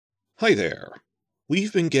Hi there.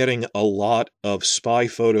 We've been getting a lot of spy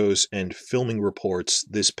photos and filming reports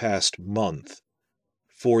this past month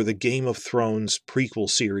for the Game of Thrones prequel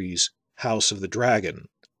series, House of the Dragon,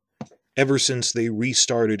 ever since they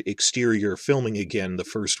restarted exterior filming again the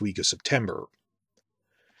first week of September.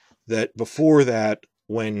 That before that,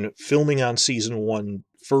 when filming on Season 1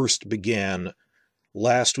 first began,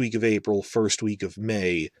 last week of April, first week of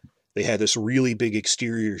May, they had this really big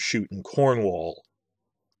exterior shoot in Cornwall.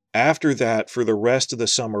 After that, for the rest of the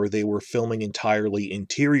summer, they were filming entirely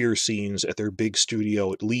interior scenes at their big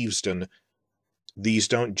studio at Leavesden. These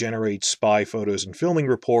don't generate spy photos and filming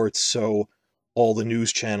reports, so all the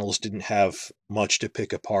news channels didn't have much to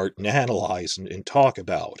pick apart and analyze and talk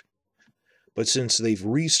about. But since they've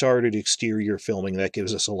restarted exterior filming, that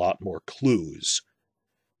gives us a lot more clues.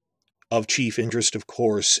 Of chief interest, of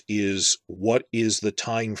course, is what is the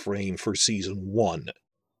time frame for Season 1,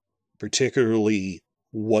 particularly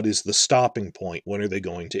what is the stopping point? When are they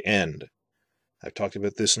going to end? I've talked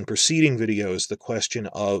about this in preceding videos, the question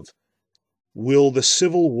of, will the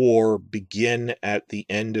Civil War begin at the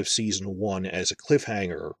end of Season 1 as a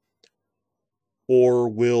cliffhanger, or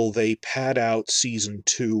will they pad out Season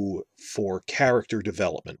 2 for character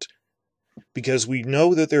development? Because we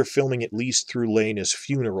know that they're filming at least through Laena's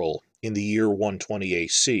funeral in the year 120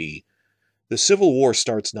 AC. The Civil War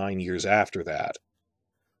starts 9 years after that.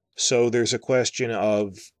 So there's a question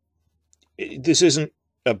of, this isn't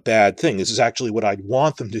a bad thing. This is actually what I'd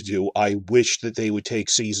want them to do. I wish that they would take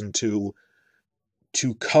Season 2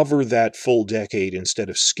 to cover that full decade instead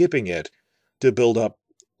of skipping it, to build up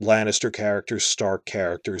Lannister characters, Stark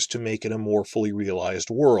characters, to make it a more fully realized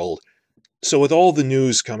world. So with all the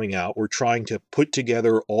news coming out, we're trying to put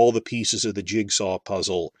together all the pieces of the jigsaw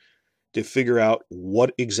puzzle to figure out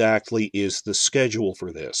what exactly is the schedule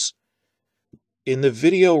for this. In the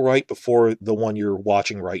video right before the one you're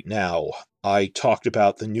watching right now, I talked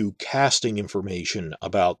about the new casting information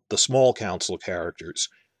about the small council characters,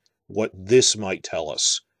 what this might tell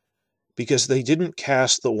us. Because they didn't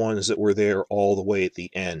cast the ones that were there all the way at the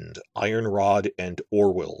end, Ironrod and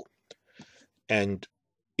Orwell. And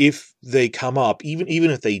if they come up, even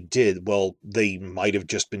if they did, well, they might have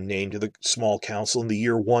just been named to the small council in the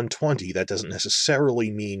year 120. That doesn't necessarily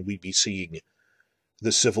mean we'd be seeing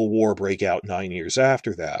the Civil War break out 9 years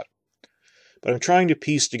after that. But I'm trying to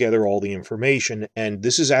piece together all the information, and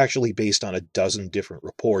this is actually based on a dozen different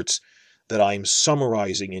reports that I'm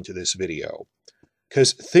summarizing into this video.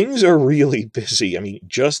 Because things are really busy. I mean,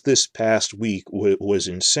 just this past week was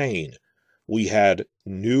insane. We had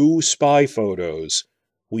new spy photos,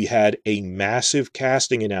 we had a massive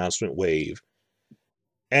casting announcement wave,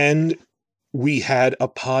 and we had a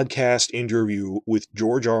podcast interview with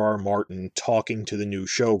George R.R. Martin talking to the new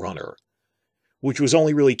showrunner, which was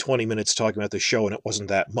only really 20 minutes talking about the show, and it wasn't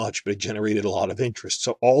that much, but it generated a lot of interest.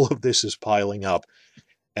 So all of this is piling up,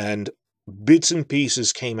 and bits and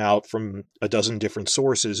pieces came out from a dozen different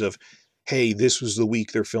sources of, hey, this was the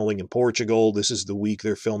week they're filming in Portugal, this is the week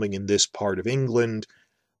they're filming in this part of England.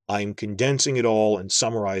 I'm condensing it all and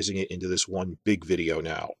summarizing it into this one big video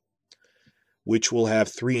now, which will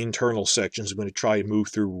have 3 internal sections I'm going to try and move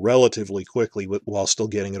through relatively quickly while still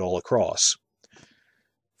getting it all across.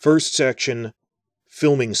 First section,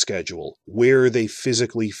 filming schedule. Where are they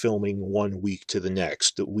physically filming 1 week to the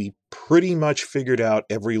next? That we pretty much figured out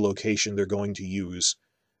every location they're going to use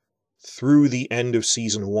through the end of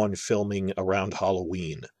Season 1 filming around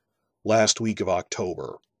Halloween, last week of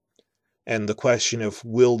October. And the question of,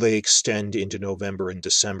 will they extend into November and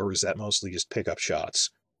December? Is that mostly just pickup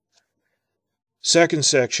shots? Second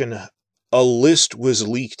section, a list was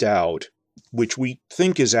leaked out, which we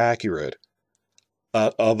think is accurate,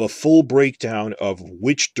 of a full breakdown of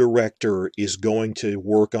which director is going to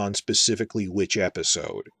work on specifically which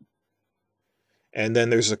episode. And then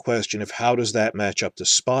there's a question of, how does that match up to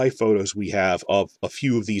spy photos we have of a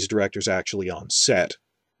few of these directors actually on set?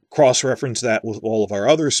 Cross-reference that with all of our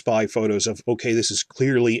other spy photos of, okay, this is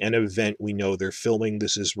clearly an event we know they're filming,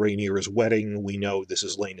 this is Rhaenyra's wedding, we know this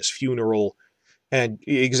is Laena's funeral, and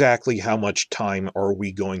exactly how much time are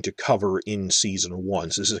we going to cover in Season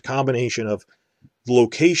 1. So this is a combination of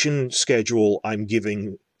location schedule I'm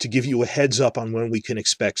giving to give you a heads up on when we can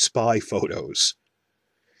expect spy photos.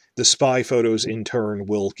 The spy photos, in turn,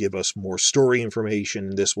 will give us more story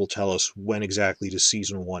information. This will tell us when exactly does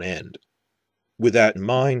Season 1 end. With that in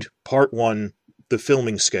mind, Part 1, the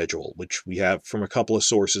filming schedule, which we have from a couple of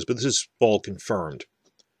sources, but this is all confirmed.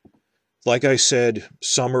 Like I said,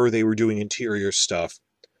 summer they were doing interior stuff.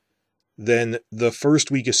 Then the first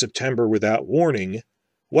week of September, without warning,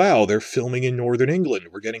 wow, they're filming in northern England.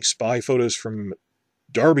 We're getting spy photos from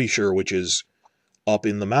Derbyshire, which is up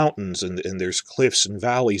in the mountains, and there's cliffs and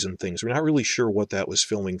valleys and things. We're not really sure what that was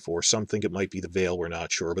filming for. Some think it might be the Vale, we're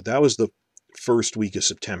not sure. But that was the first week of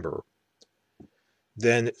September.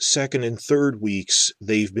 Then second and third weeks,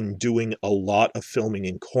 they've been doing a lot of filming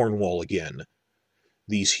in Cornwall again.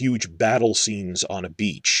 These huge battle scenes on a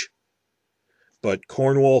beach. But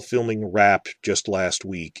Cornwall filming wrapped just last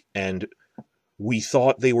week, and we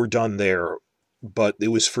thought they were done there, but it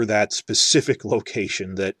was for that specific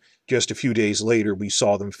location that just a few days later we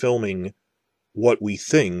saw them filming what we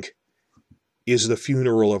think is the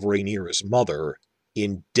funeral of Rhaenyra's mother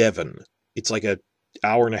in Devon. It's like an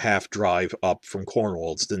hour-and-a-half drive up from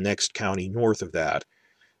Cornwall. It's the next county north of that.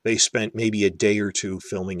 They spent maybe a day or two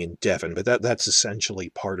filming in Devon, but that's essentially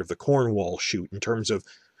part of the Cornwall shoot in terms of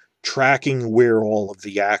tracking where all of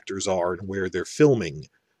the actors are and where they're filming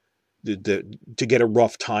to get a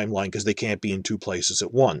rough timeline, because they can't be in two places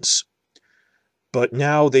at once. But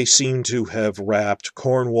now they seem to have wrapped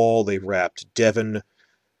Cornwall, they've wrapped Devon.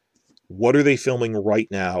 What are they filming right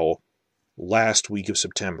now, last week of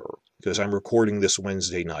September? Because I'm recording this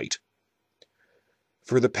Wednesday night.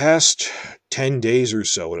 For the past 10 days or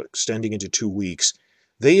so, extending into 2 weeks,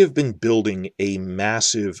 they have been building a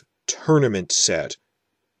massive tournament set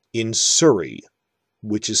in Surrey,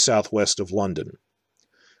 which is southwest of London,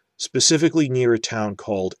 specifically near a town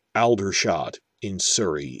called Aldershot in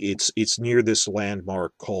Surrey. It's near this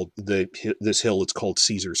landmark called this hill. It's called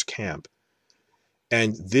Caesar's Camp,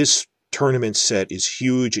 and this tournament set is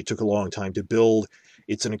huge. It took a long time to build.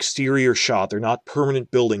 It's an exterior shot. They're not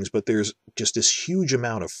permanent buildings, but there's just this huge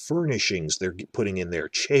amount of furnishings they're putting in there,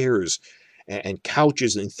 chairs and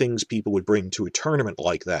couches and things people would bring to a tournament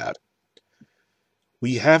like that.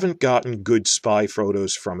 We haven't gotten good spy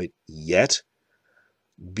photos from it yet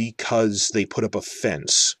because they put up a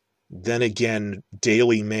fence. Then again,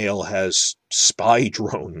 Daily Mail has spy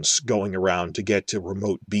drones going around to get to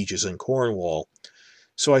remote beaches in Cornwall.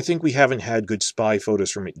 So I think we haven't had good spy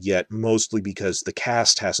photos from it yet, mostly because the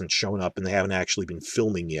cast hasn't shown up and they haven't actually been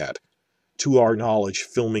filming yet. To our knowledge,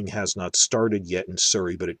 filming has not started yet in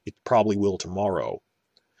Surrey, but it probably will tomorrow.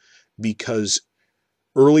 Because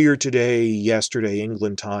earlier today, yesterday,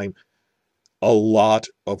 England time, a lot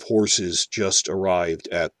of horses just arrived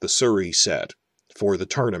at the Surrey set for the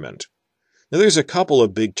tournament. Now, there's a couple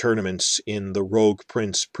of big tournaments in the Rogue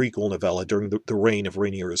Prince prequel novella during the reign of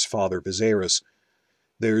Rhaenyra's father, Viserys.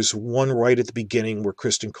 There's one right at the beginning where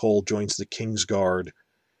Criston Cole joins the Kingsguard.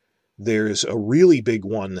 There's a really big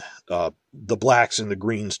one, the Blacks and the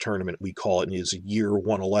Greens tournament, we call it, and it's year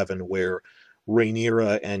 111, where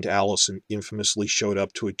Rhaenyra and Alicent infamously showed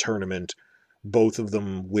up to a tournament, both of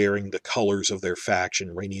them wearing the colors of their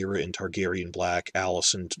faction, Rhaenyra in Targaryen black,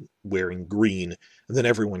 Alicent wearing green, and then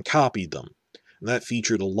everyone copied them. And that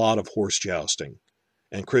featured a lot of horse jousting,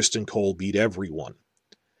 and Criston Cole beat everyone.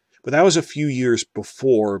 But that was a few years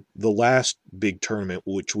before the last big tournament,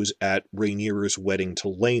 which was at Rhaenyra's wedding to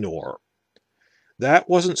Laenor. That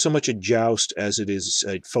wasn't so much a joust as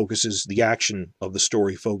it focuses, the action of the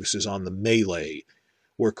story focuses on the melee,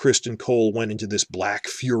 where Criston Cole went into this black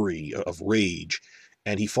fury of rage,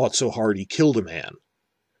 and he fought so hard he killed a man,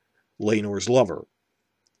 Laenor's lover.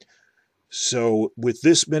 So with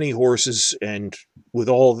this many horses and with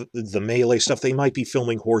all the melee stuff, they might be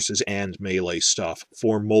filming horses and melee stuff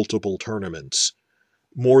for multiple tournaments.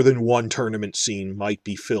 More than one tournament scene might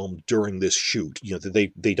be filmed during this shoot. You know,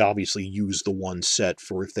 they'd obviously use the one set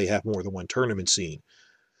for if they have more than one tournament scene.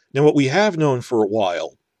 Now, what we have known for a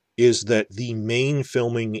while is that the main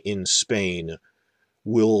filming in Spain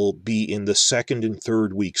will be in the second and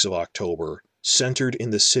third weeks of October, centered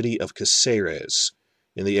in the city of Caceres,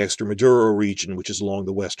 in the Extremadura region, which is along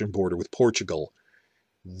the western border with Portugal.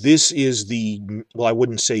 This is well, I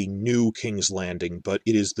wouldn't say new King's Landing, but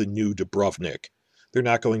it is the new Dubrovnik. They're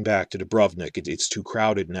not going back to Dubrovnik. It's too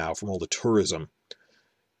crowded now from all the tourism.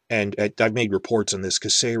 And I've made reports on this.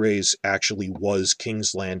 Caceres actually was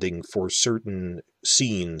King's Landing for certain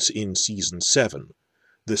scenes in Season 7,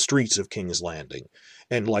 the streets of King's Landing.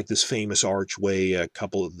 And like this famous archway, a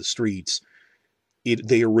couple of the streets,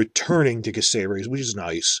 they are returning to Caceres, which is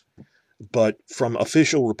nice. But from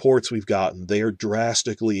official reports we've gotten, they are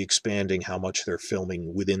drastically expanding how much they're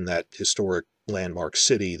filming within that historic landmark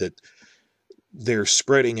city, that they're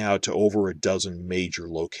spreading out to over a dozen major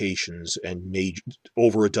locations and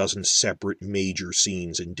over a dozen separate major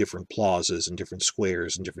scenes in different plazas and different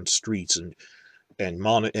squares and different streets and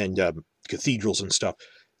cathedrals and stuff.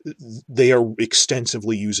 They are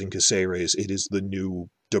extensively using Caceres. It is the new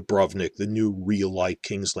Dubrovnik, the new real-life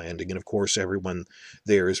King's Landing, and of course everyone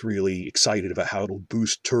there is really excited about how it'll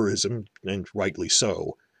boost tourism, and rightly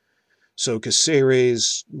so. So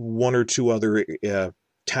Caceres, one or two other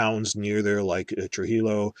towns near there, like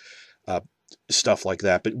Trujillo, uh, stuff like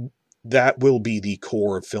that. But that will be the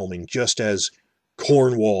core of filming, just as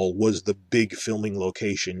Cornwall was the big filming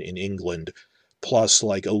location in England, plus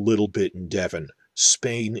like a little bit in Devon.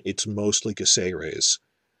 Spain, it's mostly Caceres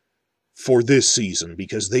for this season,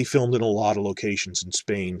 because they filmed in a lot of locations in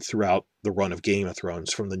Spain throughout the run of Game of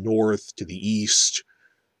Thrones, from the north to the east.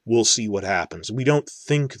 We'll see what happens. We don't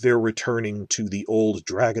think they're returning to the old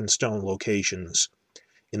Dragonstone locations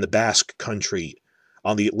in the Basque country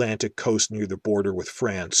on the Atlantic coast near the border with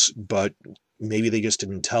France, but maybe they just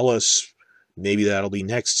didn't tell us. Maybe that'll be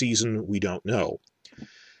next season. We don't know.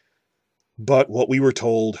 But what we were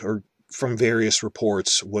told, or from various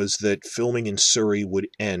reports, was that filming in Surrey would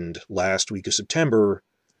end last week of September,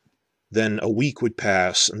 then a week would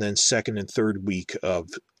pass, and then second and third week of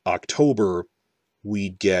October,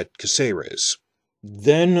 we'd get Caceres.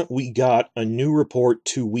 Then we got a new report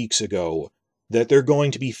 2 weeks ago that they're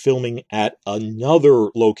going to be filming at another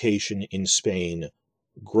location in Spain,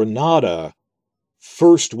 Granada,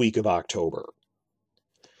 first week of October.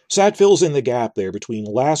 So that fills in the gap there between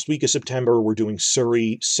last week of September, we're doing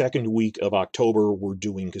Surrey, second week of October, we're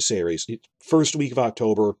doing Caceres. First week of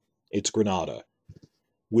October, it's Granada,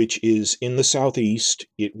 which is in the southeast.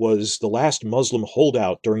 It was the last Muslim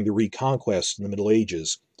holdout during the Reconquest in the Middle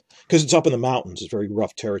Ages, because it's up in the mountains. It's very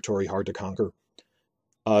rough territory, hard to conquer.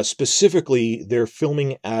 Specifically, they're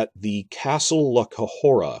filming at the Castle La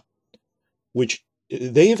Cahora, which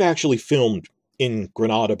they have actually filmed in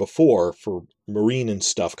Granada before for marine and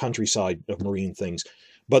stuff, countryside of marine things,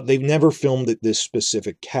 but they've never filmed at this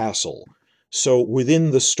specific castle. So within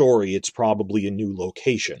the story, it's probably a new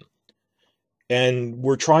location. And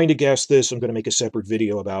we're trying to guess this. I'm going to make a separate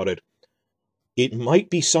video about it. It might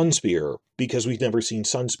be Sunspear, because we've never seen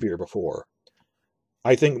Sunspear before.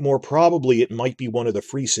 I think more probably it might be one of the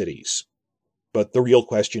free cities. But the real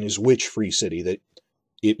question is which free city. That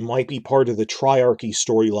it might be part of the Triarchy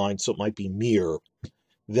storyline, so it might be Mir.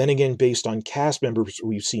 Then again, based on cast members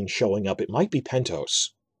we've seen showing up, it might be Pentos.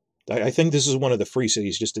 I think this is one of the free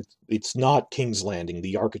cities, just it's not King's Landing.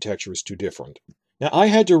 The architecture is too different. Now, I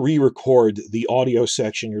had to re-record the audio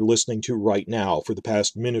section you're listening to right now for the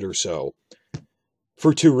past minute or so,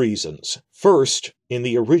 for two reasons. First, in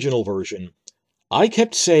the original version, I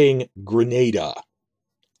kept saying Grenada,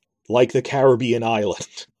 like the Caribbean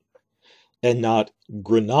island, and not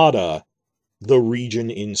Granada, the region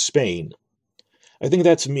in Spain. I think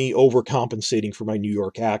that's me overcompensating for my New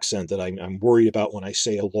York accent that I'm worried about when I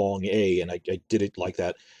say a long A, and I did it like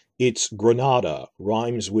that. It's Granada,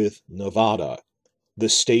 rhymes with Nevada, the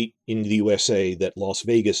state in the USA that Las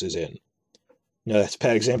Vegas is in. Now, that's a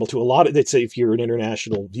bad example to a lot of, let's say if you're an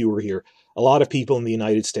international viewer here, a lot of people in the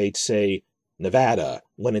United States say Nevada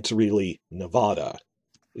when it's really Nevada.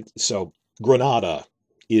 So Granada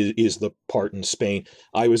is the part in Spain.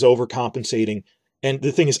 I was overcompensating. And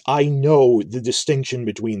the thing is, I know the distinction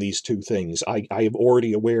between these two things. I am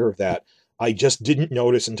already aware of that. I just didn't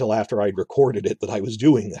notice until after I'd recorded it that I was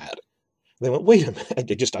doing that. They went, wait a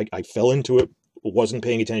minute. I fell into it, wasn't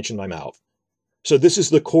paying attention to my mouth. So this is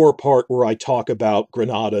the core part where I talk about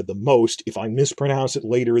Granada the most. If I mispronounce it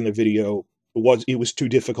later in the video, it was too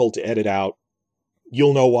difficult to edit out.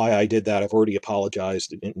 You'll know why I did that. I've already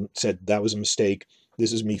apologized and said that was a mistake.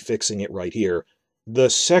 This is me fixing it right here. The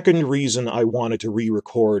second reason I wanted to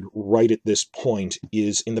re-record right at this point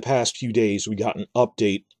is in the past few days we got an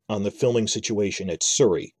update on the filming situation at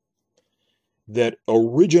Surrey. That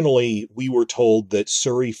originally we were told that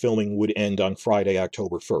Surrey filming would end on Friday,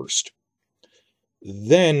 October 1st.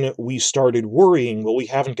 Then we started worrying, well, we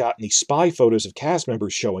haven't got any spy photos of cast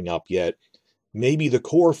members showing up yet. Maybe the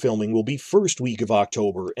core filming will be first week of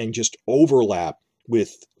October and just overlap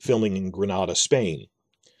with filming in Granada, Spain.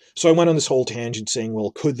 So I went on this whole tangent saying,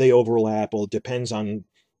 well, could they overlap? Well, it depends on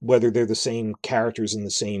whether they're the same characters in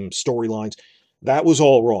the same storylines. That was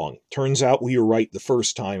all wrong. Turns out we were right the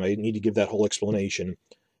first time. I didn't need to give that whole explanation.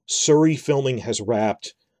 Surrey filming has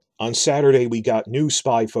wrapped. On Saturday, we got new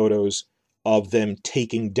spy photos of them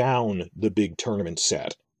taking down the big tournament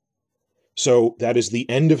set. So that is the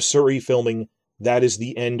end of Surrey filming. That is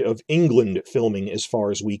the end of England filming as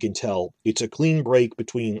far as we can tell. It's a clean break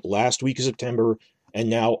between last week of September and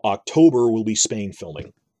now October will be Spain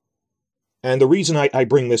filming. And the reason I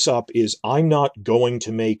bring this up is I'm not going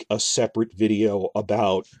to make a separate video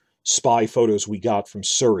about spy photos we got from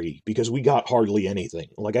Surrey, because we got hardly anything.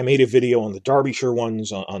 Like, I made a video on the Derbyshire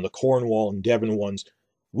ones, on the Cornwall and Devon ones.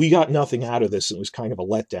 We got nothing out of this. It was kind of a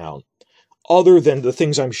letdown. Other than the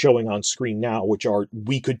things I'm showing on screen now, which are,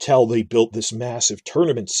 we could tell they built this massive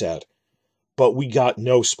tournament set. but we got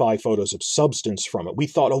no spy photos of substance from it. We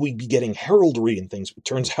thought, oh, we'd be getting heraldry and things, but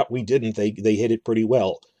turns out we didn't. They hit it pretty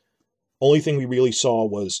well. Only thing we really saw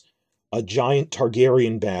was a giant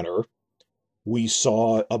Targaryen banner. We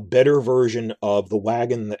saw a better version of the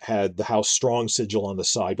wagon that had the House Strong sigil on the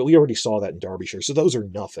side, but we already saw that in Derbyshire, so those are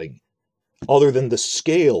nothing, other than the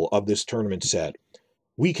scale of this tournament set.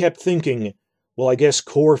 We kept thinking, well, I guess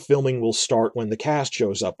core filming will start when the cast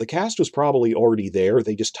shows up. The cast was probably already there,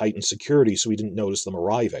 they just tightened security so we didn't notice them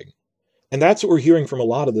arriving. And that's what we're hearing from a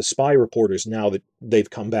lot of the spy reporters now that they've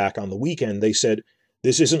come back on the weekend. They said,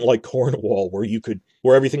 this isn't like Cornwall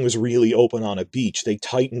where everything was really open on a beach. They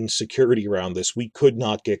tightened security around this. We could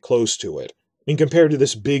not get close to it. I mean, compared to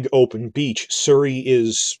this big open beach, Surrey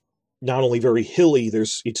is not only very hilly,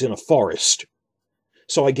 it's in a forest.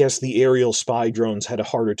 So I guess the aerial spy drones had a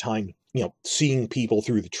harder time, seeing people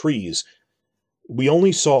through the trees. We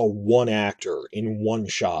only saw one actor in one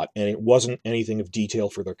shot, and it wasn't anything of detail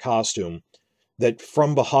for their costume. That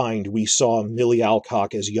from behind we saw Millie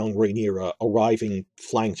Alcock as young Rhaenyra arriving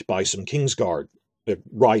flanked by some Kingsguard,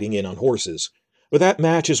 riding in on horses. But that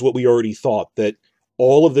matches what we already thought, that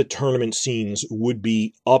all of the tournament scenes would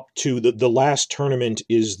be up to the last tournament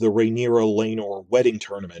is the Rhaenyra-Laenor wedding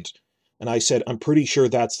tournament. And I said, I'm pretty sure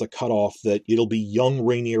that's the cutoff, that it'll be young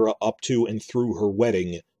Rhaenyra up to and through her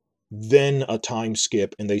wedding, then a time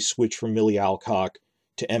skip, and they switch from Millie Alcock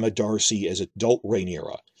to Emma Darcy as adult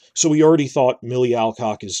Rhaenyra. So we already thought Millie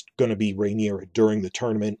Alcock is going to be Rhaenyra during the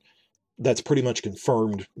tournament. That's pretty much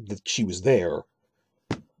confirmed that she was there.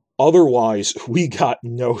 Otherwise, we got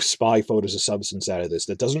no spy photos of substance out of this.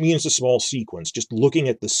 That doesn't mean it's a small sequence. Just looking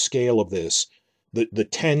at the scale of this, the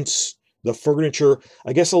tents, the furniture,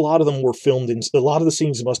 I guess a lot of them were filmed a lot of the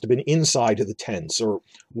scenes must have been inside of the tents, or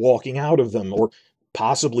walking out of them, or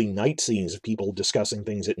possibly night scenes of people discussing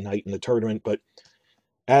things at night in the tournament. But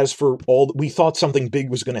as for we thought something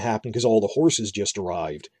big was going to happen because all the horses just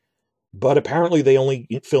arrived. But apparently they only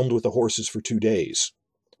filmed with the horses for 2 days.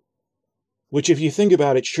 Which, if you think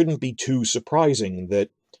about it, shouldn't be too surprising, that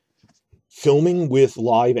filming with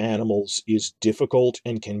live animals is difficult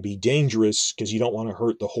and can be dangerous because you don't want to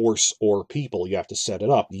hurt the horse or people. You have to set it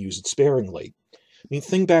up, use it sparingly. I mean,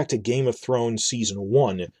 think back to Game of Thrones Season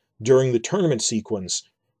 1, during the tournament sequence,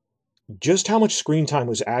 just how much screen time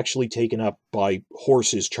was actually taken up by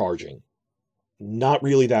horses charging? Not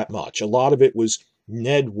really that much. A lot of it was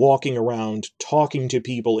Ned walking around, talking to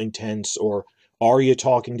people in tents, or Arya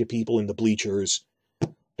talking to people in the bleachers.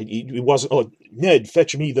 It wasn't, oh, Ned,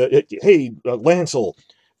 fetch me Lancel,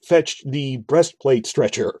 fetch the breastplate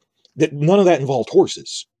stretcher. None of that involved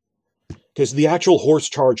horses. Because the actual horse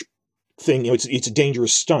charge thing, it's a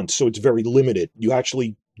dangerous stunt, so it's very limited. You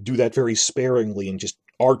actually do that very sparingly, and just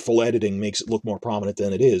artful editing makes it look more prominent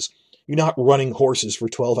than it is. You're not running horses for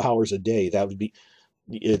 12 hours a day. That would be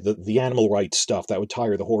the animal rights stuff. That would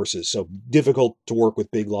tire the horses. So difficult to work with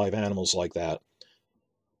big live animals like that.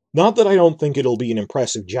 Not that I don't think it'll be an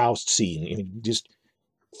impressive joust scene. I mean, just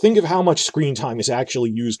think of how much screen time is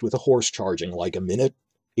actually used with a horse charging, like a minute.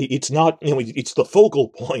 It's not, it's the focal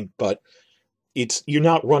point, but you're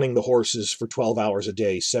not running the horses for 12 hours a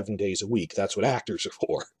day, 7 days a week. That's what actors are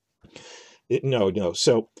for. No.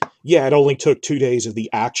 So, yeah, it only took 2 days of the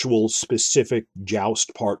actual specific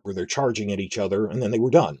joust part where they're charging at each other, and then they were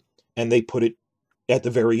done. And they put it at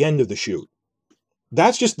the very end of the shoot.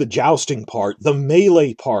 That's just the jousting part. The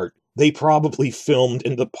melee part, they probably filmed,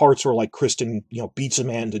 and the parts where, like, Kristen, beats a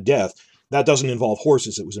man to death. That doesn't involve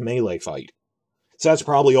horses. It was a melee fight. So that's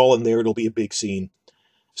probably all in there. It'll be a big scene.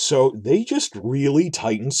 So they just really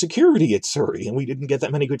tightened security at Surrey, and we didn't get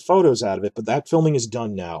that many good photos out of it, but that filming is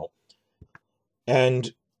done now.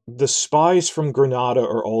 And the spies from Granada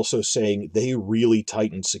are also saying they really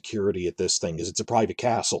tightened security at this thing, because it's a private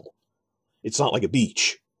castle. It's not like a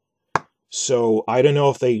beach. So I don't know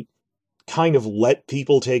if they kind of let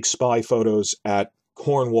people take spy photos at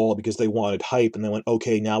Cornwall because they wanted hype, and they went,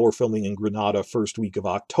 okay, now we're filming in Granada first week of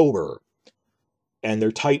October. And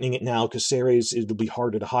they're tightening it now because it'll be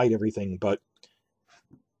harder to hide everything. But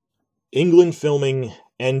England filming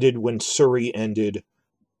ended when Surrey ended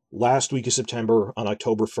last week of September on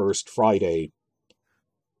October 1st, Friday.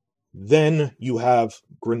 Then you have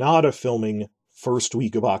Granada filming first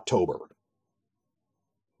week of October.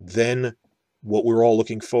 Then, what we're all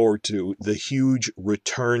looking forward to, the huge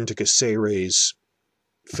return to Caceres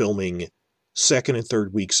filming second and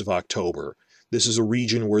third weeks of October. This is a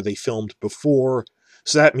region where they filmed before,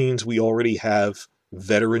 so that means we already have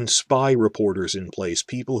veteran spy reporters in place.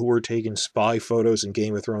 People who are taking spy photos in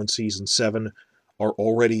Game of Thrones Season 7 are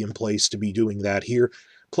already in place to be doing that here.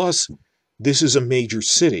 Plus, this is a major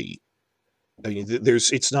city. I mean,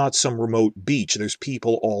 it's not some remote beach. There's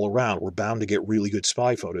people all around. We're bound to get really good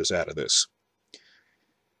spy photos out of this.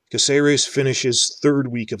 Caceres finishes third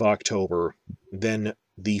week of October. Then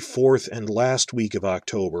the fourth and last week of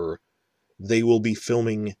October, they will be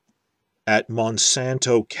filming at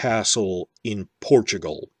Monsanto Castle in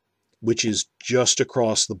Portugal, which is just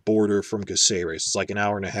across the border from Caceres. It's like an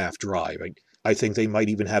hour and a half drive. I think they might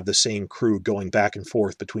even have the same crew going back and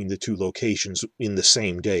forth between the two locations in the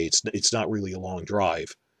same day. It's not really a long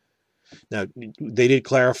drive. Now, they did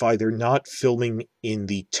clarify they're not filming in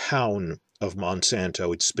the town of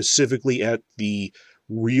Monsanto. It's specifically at the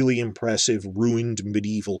really impressive ruined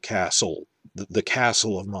medieval castle, the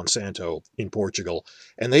castle of Monsanto in Portugal.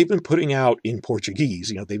 And they've been putting out in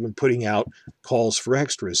Portuguese, they've been putting out calls for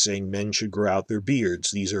extras saying men should grow out their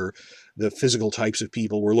beards. These are the physical types of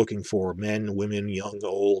people we're looking for: men, women, young,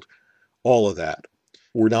 old, all of that.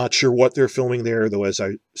 We're not sure what they're filming there, though, as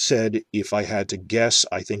I said, if I had to guess,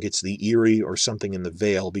 I think it's the Erie or something in the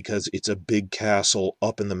Vale, because it's a big castle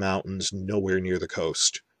up in the mountains, nowhere near the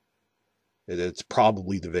coast. It's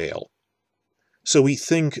probably the Vale. So we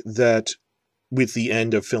think that with the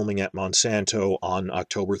end of filming at Monsanto on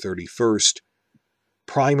October 31st,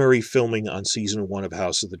 primary filming on Season 1 of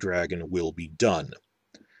House of the Dragon will be done.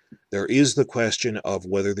 There is the question of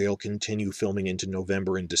whether they'll continue filming into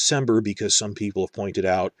November and December, because some people have pointed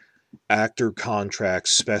out actor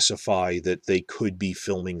contracts specify that they could be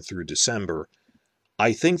filming through December.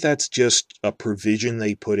 I think that's just a provision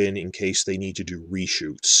they put in case they need to do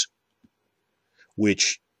reshoots,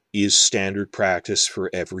 which is standard practice for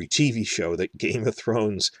every TV show. That Game of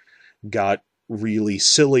Thrones got really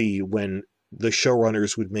silly when the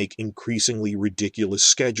showrunners would make increasingly ridiculous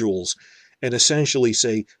schedules and essentially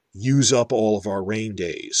say, use up all of our rain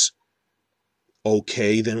days.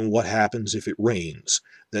 Okay, then what happens if it rains?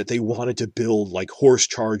 That they wanted to build like horse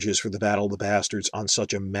charges for the Battle of the Bastards on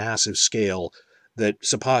such a massive scale that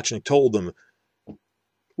Sapochnik told them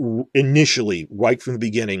initially, right from the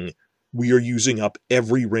beginning, we are using up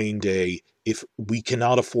every rain day. If we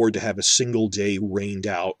cannot afford to have a single day rained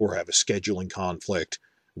out or have a scheduling conflict,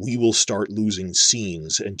 we will start losing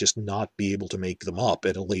scenes and just not be able to make them up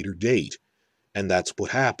at a later date. And that's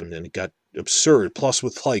what happened, and it got absurd. Plus,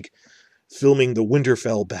 with filming the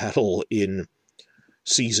Winterfell battle in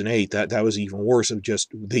Season 8, that was even worse. Of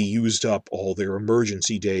just, they used up all their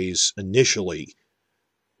emergency days initially.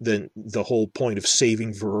 Then the whole point of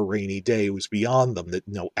saving for a rainy day was beyond them, that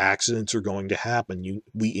no accidents are going to happen.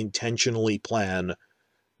 We intentionally plan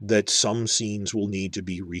that some scenes will need to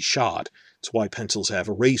be reshot. It's why pencils have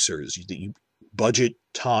erasers. You budget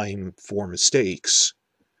time for mistakes.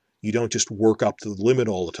 You don't just work up to the limit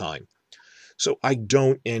all the time. So I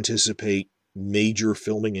don't anticipate major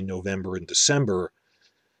filming in November and December.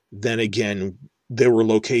 Then again, there were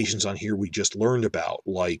locations on here we just learned about,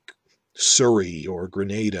 like Surrey or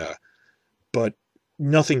Grenada, but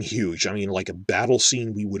nothing huge. I mean, like a battle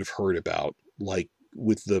scene we would have heard about, like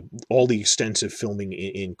with all the extensive filming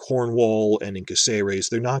in Cornwall and in Caceres.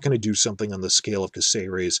 They're not going to do something on the scale of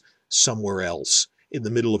Caceres somewhere else in the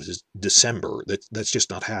middle of December. That's just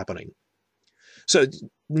not happening. So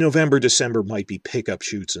November, December might be pickup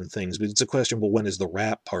shoots and things, but it's a question, well, when is the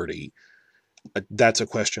wrap party? That's a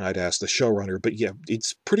question I'd ask the showrunner. But yeah,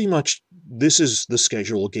 it's pretty much, this is the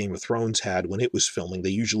schedule Game of Thrones had when it was filming. They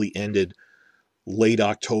usually ended late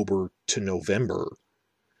October to November.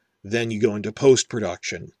 Then you go into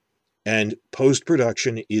post-production. And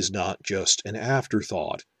post-production is not just an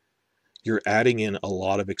afterthought. You're adding in a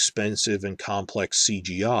lot of expensive and complex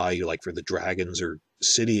CGI, like for the dragons or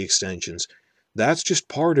city extensions. That's just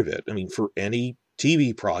part of it. I mean, for any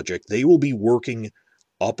TV project, they will be working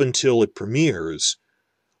up until it premieres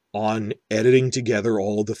on editing together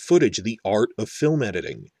all the footage, the art of film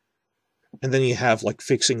editing. And then you have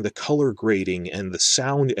fixing the color grading and the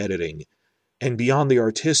sound editing. And beyond the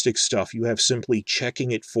artistic stuff, you have simply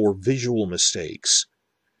checking it for visual mistakes.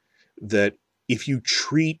 That if you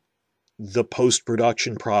treat the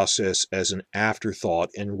post-production process as an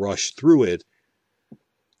afterthought and rush through it,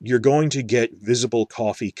 you're going to get visible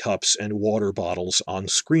coffee cups and water bottles on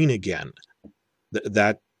screen again.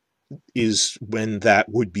 That is when that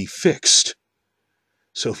would be fixed.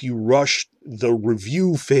 So if you rush the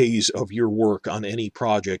review phase of your work on any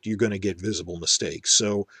project, you're going to get visible mistakes.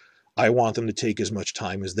 So I want them to take as much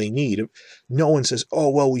time as they need. No one says, oh,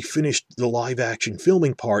 well, we finished the live-action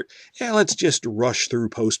filming part. Yeah, let's just rush through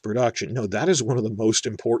post-production. No, that is one of the most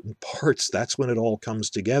important parts. That's when it all comes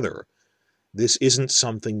together. This isn't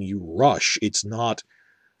something you rush. It's not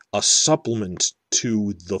a supplement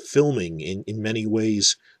to the filming. In many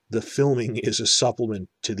ways, the filming is a supplement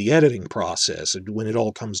to the editing process, and when it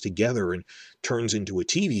all comes together and turns into a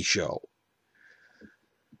TV show.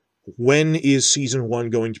 When is season 1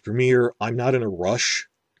 going to premiere? I'm not in a rush,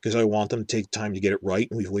 because I want them to take time to get it right,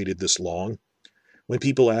 and we've waited this long. When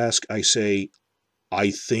people ask, I say,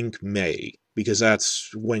 I think May, because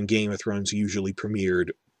that's when Game of Thrones usually premiered,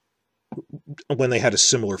 when they had a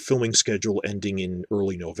similar filming schedule ending in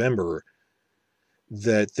early November,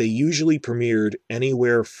 that they usually premiered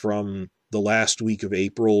anywhere from the last week of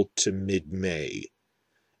April to mid-May.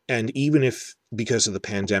 And even if, because of the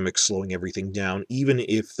pandemic slowing everything down, even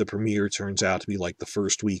if the premiere turns out to be like the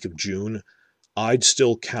first week of June, I'd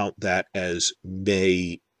still count that as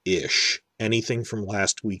May-ish. Anything from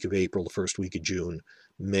last week of April, the first week of June,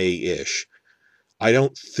 May-ish. I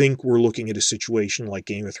don't think we're looking at a situation like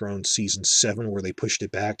Game of Thrones Season 7 where they pushed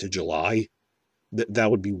it back to July.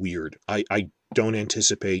 That would be weird. I don't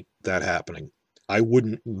anticipate that happening. I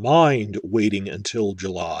wouldn't mind waiting until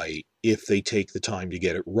July if they take the time to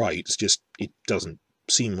get it right. It's just, it doesn't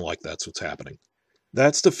seem like that's what's happening.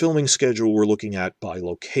 That's the filming schedule we're looking at by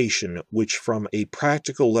location, which from a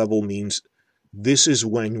practical level means this is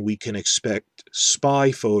when we can expect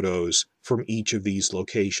spy photos from each of these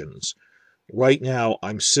locations. Right now,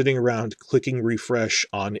 I'm sitting around clicking refresh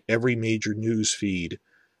on every major news feed,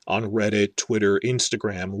 on Reddit, Twitter,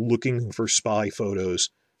 Instagram, looking for spy photos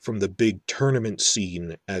from the big tournament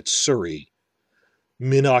scene at Surrey.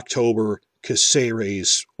 Mid-October,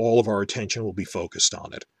 Caceres, all of our attention will be focused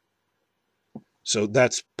on it. So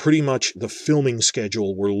that's pretty much the filming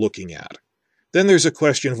schedule we're looking at. Then there's a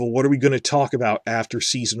question of, well, what are we going to talk about after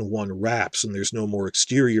Season 1 wraps and there's no more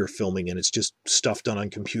exterior filming and it's just stuff done on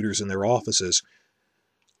computers in their offices?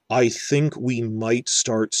 I think we might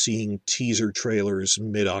start seeing teaser trailers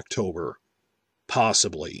mid-October.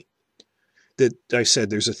 Possibly. That I said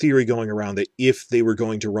there's a theory going around that if they were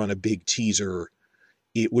going to run a big teaser,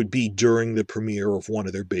 it would be during the premiere of one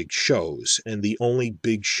of their big shows. And the only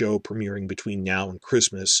big show premiering between now and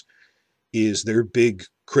Christmas is their big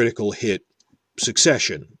critical hit,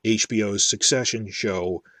 Succession. HBO's Succession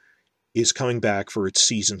show is coming back for its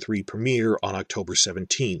Season 3 premiere on October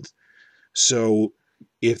 17th. So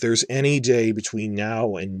if there's any day between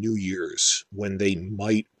now and New Year's when they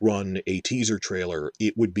might run a teaser trailer,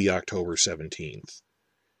 it would be October 17th,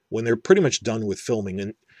 when they're pretty much done with filming.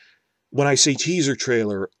 And when I say teaser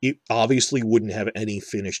trailer, it obviously wouldn't have any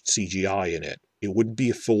finished CGI in it. It wouldn't be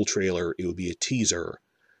a full trailer, it would be a teaser.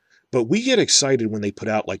 But we get excited when they put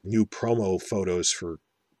out like new promo photos for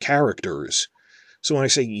characters. So when I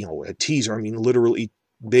say, a teaser, I mean literally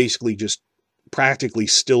basically just practically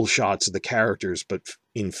still shots of the characters, but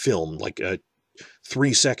in film, like a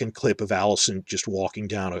 3-second clip of Alicent just walking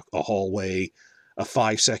down a hallway, a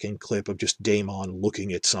 5-second clip of just Daemon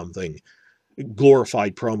looking at something,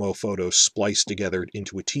 glorified promo photos spliced together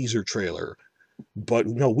into a teaser trailer. But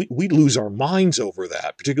no, we lose our minds over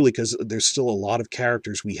that, particularly because there's still a lot of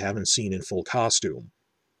characters we haven't seen in full costume.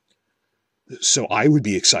 So I would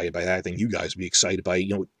be excited by that. I think you guys would be excited by,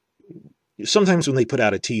 sometimes when they put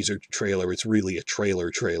out a teaser trailer, it's really a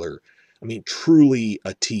trailer. I mean, truly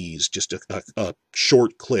a tease, just a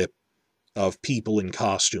short clip of people in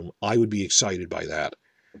costume. I would be excited by that.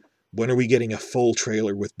 When are we getting a full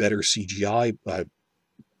trailer with better CGI?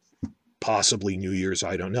 Possibly New Year's,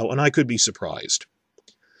 I don't know. And I could be surprised.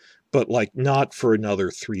 But, not for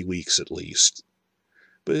another 3 weeks at least.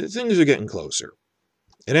 But things are getting closer.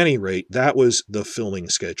 At any rate, that was the filming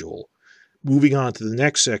schedule. Moving on to the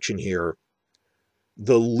next section here,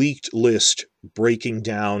 the leaked list breaking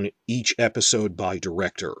down each episode by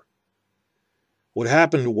director. What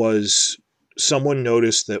happened was someone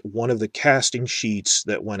noticed that one of the casting sheets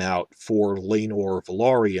that went out for Laenor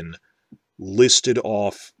Velaryon listed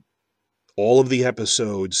off all of the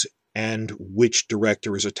episodes and which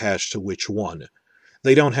director is attached to which one.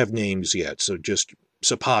 They don't have names yet, so just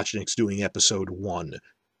Sapochnik's doing episode 1,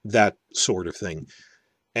 that sort of thing.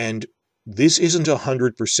 And this isn't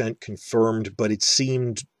 100% confirmed, but it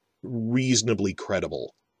seemed reasonably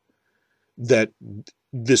credible that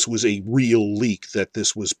this was a real leak, that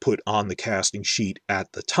this was put on the casting sheet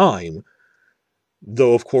at the time,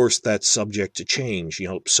 though of course that's subject to change.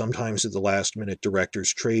 Sometimes at the last minute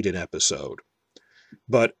directors trade an episode.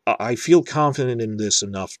 But I feel confident in this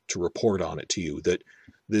enough to report on it to you, that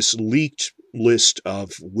this leaked list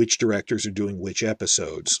of which directors are doing which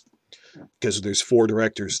episodes, because there's 4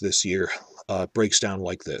 directors this year, breaks down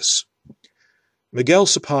like this. Miguel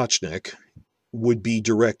Sapochnik would be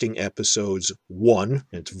directing episodes 1.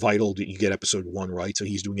 It's vital that you get episode 1 right, so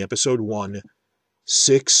he's doing episode 1,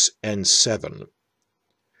 6, and 7.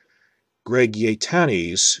 Greg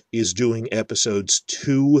Yaitanes is doing episodes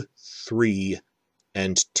 2, 3,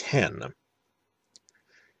 and 10.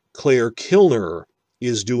 Claire Kilner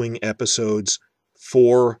is doing episodes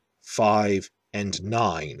 4, 5, and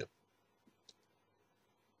 9.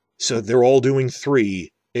 So they're all doing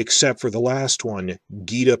 3, except for the last one,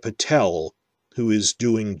 Geeta Patel, who is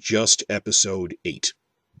doing just episode 8.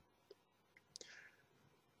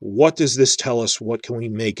 What does this tell us? What can we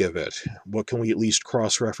make of it? What can we at least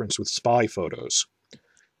cross-reference with spy photos?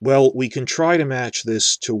 Well, we can try to match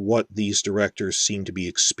this to what these directors seem to be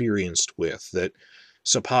experienced with, that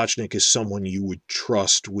Sapochnik is someone you would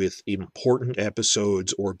trust with important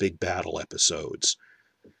episodes or big battle episodes.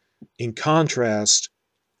 In contrast,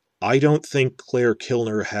 I don't think Claire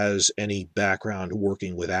Kilner has any background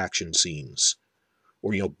working with action scenes,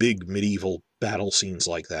 or, big medieval battle scenes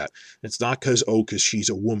like that. It's not because she's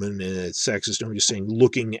a woman and it's sexist. I'm just saying,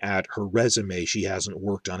 looking at her resume, she hasn't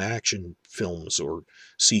worked on action films or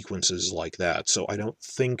sequences like that. So I don't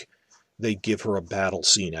think they give her a battle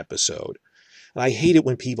scene episode. And I hate it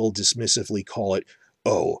when people dismissively call it,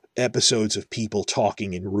 episodes of people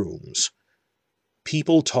talking in rooms.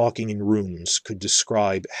 People talking in rooms could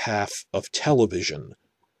describe half of television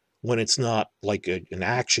when it's not like an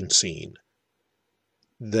action scene.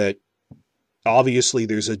 That obviously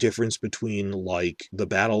there's a difference between, like, the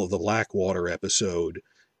Battle of the Blackwater episode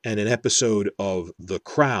and an episode of The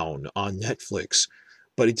Crown on Netflix,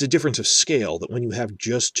 but it's a difference of scale, that when you have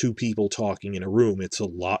just two people talking in a room, it's a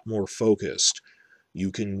lot more focused.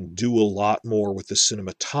 You can do a lot more with the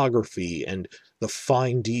cinematography and the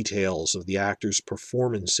fine details of the actors'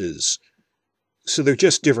 performances. So they're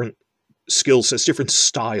just different skill sets, different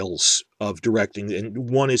styles of directing,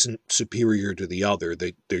 and one isn't superior to the other.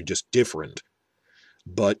 They're just different.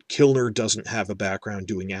 But Kilner doesn't have a background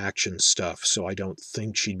doing action stuff, so I don't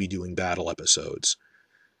think she'd be doing battle episodes.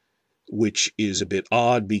 Which is a bit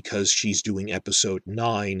odd because she's doing episode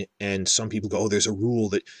 9, and some people go, there's a rule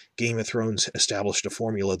that Game of Thrones established a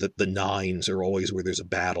formula that the 9s are always where there's a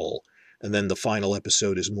battle, and then the final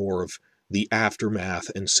episode is more of the aftermath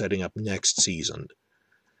and setting up next season.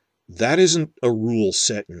 That isn't a rule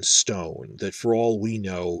set in stone, that for all we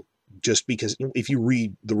know, just because if you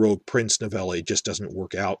read the Rogue Prince novella, it just doesn't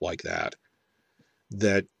work out like that.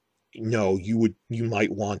 That, no, you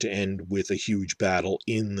might want to end with a huge battle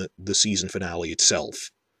in the season finale itself.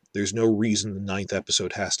 There's no reason the 9th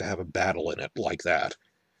episode has to have a battle in it like that.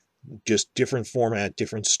 Just different format,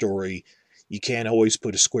 different story. You can't always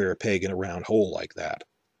put a square peg in a round hole like that.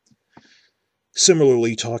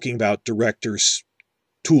 Similarly, talking about directors'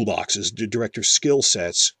 toolboxes, directors' skill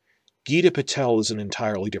sets, Geeta Patel is an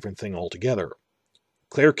entirely different thing altogether.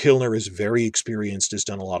 Claire Kilner is very experienced, has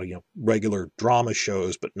done a lot of regular drama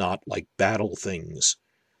shows, but not like battle things.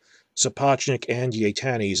 Sapochnik and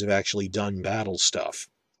Yaitanes have actually done battle stuff.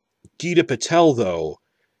 Geeta Patel, though,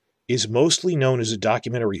 is mostly known as a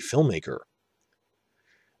documentary filmmaker.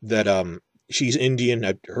 That she's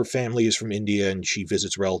Indian, her family is from India, and she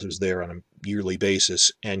visits relatives there on a yearly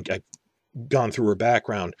basis, and I've gone through her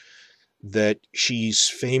background, that she's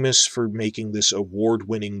famous for making this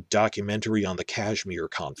award-winning documentary on the Kashmir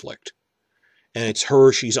conflict. And it's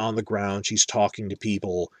her, she's on the ground, she's talking to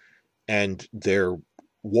people, and they're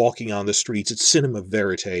walking on the streets. It's cinema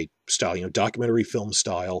verite style, documentary film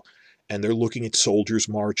style, and they're looking at soldiers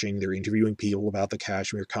marching, they're interviewing people about the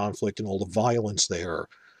Kashmir conflict and all the violence there.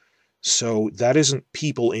 So that isn't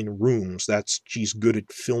people in rooms, she's good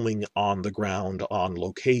at filming on the ground, on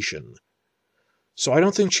location. So I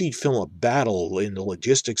don't think she'd film a battle in the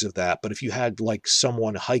logistics of that, but if you had, like,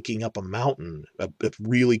 someone hiking up a mountain, a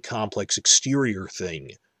really complex exterior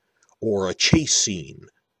thing, or a chase scene,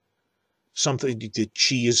 something that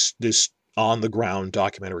she is this on-the-ground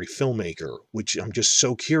documentary filmmaker, which I'm just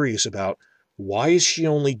so curious about. Why is she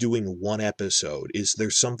only doing one episode? Is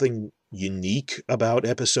there something unique about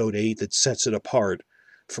episode 8 that sets it apart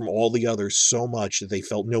from all the others so much that they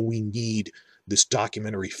felt, no, we need this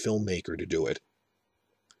documentary filmmaker to do it?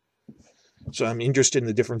 So I'm interested in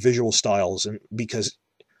the different visual styles, and because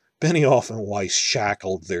Benioff and Weiss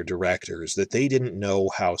shackled their directors, that they didn't know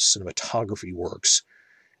how cinematography works,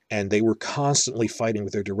 and they were constantly fighting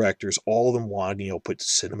with their directors. All of them wanted, put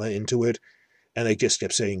cinema into it, and they just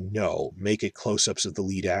kept saying, no, make it close-ups of the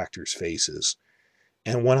lead actors' faces.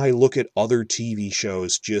 And when I look at other TV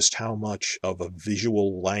shows, just how much of a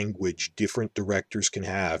visual language different directors can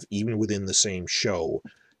have, even within the same show,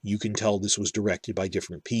 you can tell this was directed by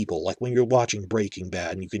different people. Like when you're watching Breaking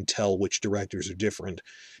Bad, and you can tell which directors are different,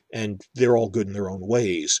 and they're all good in their own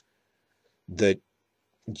ways, that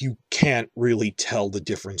you can't really tell the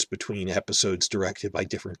difference between episodes directed by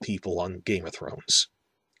different people on Game of Thrones.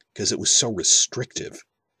 because it was so restrictive.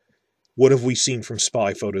 What have we seen from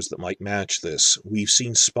spy photos that might match this? We've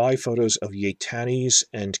seen spy photos of Yaitanes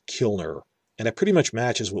and Kilner, and it pretty much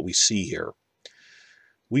matches what we see here.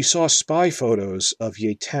 We saw spy photos of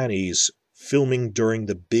Yaitanes filming during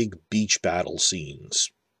the big beach battle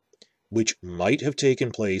scenes, which might have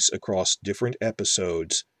taken place across different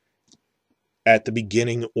episodes at the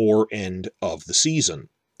beginning or end of the season.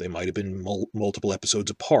 They might have been multiple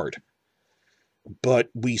episodes apart. But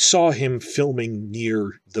we saw him filming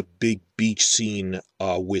near the big beach scene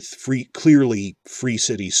with clearly Free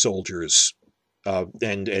City soldiers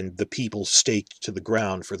and the people staked to the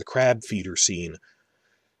ground for the crab feeder scene.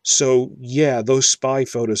 So, yeah, those spy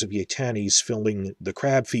photos of Yaitanes filming the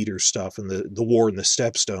crab feeder stuff and the war in the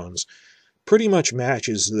Stepstones pretty much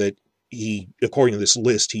matches that he, according to this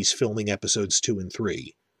list, he's filming episodes 2 and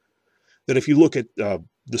 3. That if you look at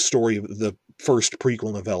the story of the first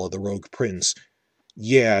prequel novella, The Rogue Prince,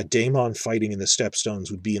 yeah, Daemon fighting in the Stepstones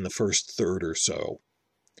would be in the first third or so.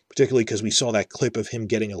 Particularly because we saw that clip of him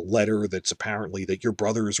getting a letter that's apparently that your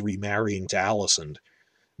brother is remarrying to Alicent.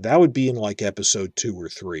 That would be in like episode 2 or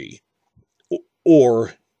 3.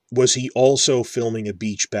 Or was he also filming a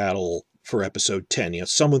beach battle for episode 10? You know,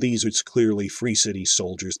 some of these it's clearly Free City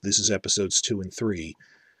soldiers. This is episodes 2 and 3.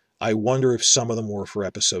 I wonder if some of them were for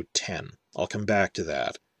episode 10. I'll come back to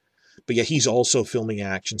that. But yeah, he's also filming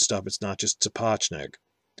action stuff. It's not just Sapochnik.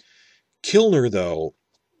 Kilner, though,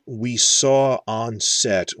 we saw on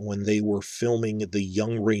set when they were filming the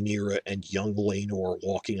young Rhaenyra and young Laenor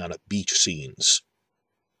walking on a beach scenes.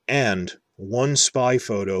 And one spy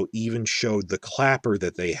photo even showed the clapper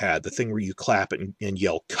that they had, the thing where you clap and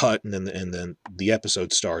yell cut, and then the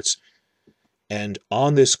episode starts. And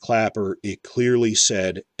on this clapper, it clearly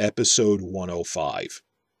said episode 105.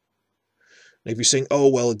 Now, if you're saying, oh,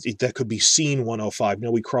 well, that could be scene 105.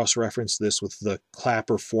 No, we cross-referenced this with the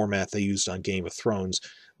clapper format they used on Game of Thrones.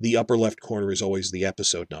 The upper left corner is always the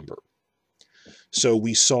episode number. So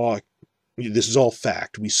we saw, this is all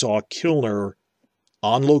fact, we saw Kilner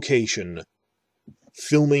on location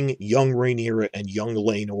filming young Rhaenyra and young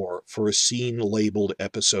Laenor for a scene labeled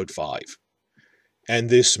episode 5.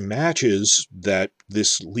 And this matches that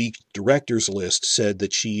this leaked director's list said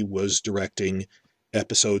that she was directing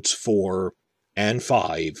episodes 4 and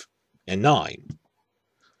 5 and 9.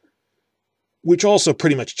 Which also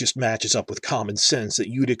pretty much just matches up with common sense that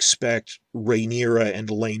you'd expect Rhaenyra and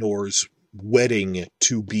Laenor's wedding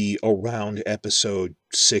to be around episode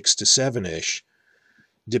 6 to 7-ish,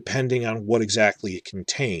 depending on what exactly it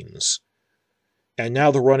contains. And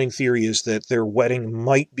now the running theory is that their wedding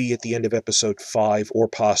might be at the end of episode 5 or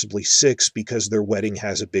possibly 6 because their wedding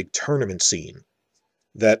has a big tournament scene.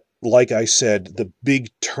 That, like I said, the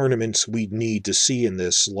big tournaments we'd need to see in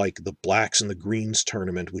this, like the Blacks and the Greens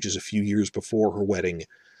tournament, which is a few years before her wedding,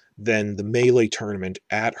 then the Melee tournament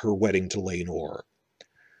at her wedding to Laenor.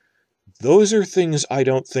 Those are things I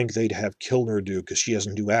don't think they'd have Kilner do because she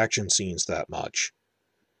doesn't do action scenes that much.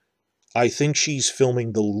 I think she's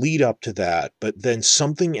filming the lead up to that, but then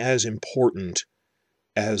something as important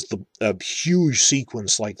as a huge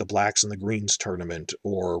sequence like the Blacks and the Greens tournament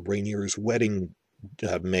or Rhaenyra's wedding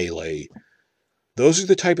melee, those are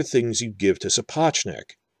the type of things you give to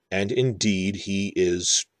Sapochnik, and indeed he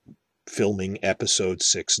is filming episodes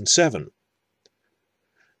 6 and 7.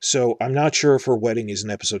 So I'm not sure if her wedding is in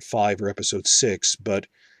episode 5 or episode 6, but,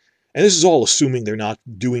 and this is all assuming they're not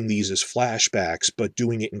doing these as flashbacks, but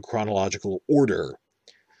doing it in chronological order.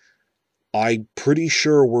 I'm pretty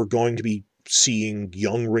sure we're going to be seeing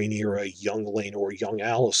young Rhaenyra, young Laenor, young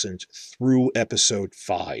Alicent through episode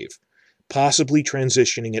 5. Possibly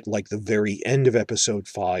transitioning at like the very end of episode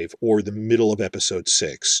 5 or the middle of episode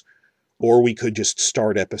 6. Or we could just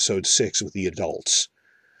start episode 6 with the adults.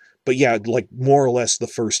 But yeah, like more or less the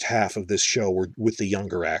first half of this show were with the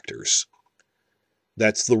younger actors.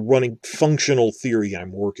 That's the running functional theory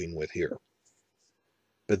I'm working with here.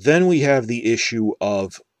 But then we have the issue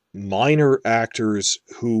of minor actors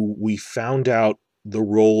who we found out the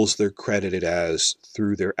roles they're credited as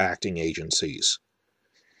through their acting agencies.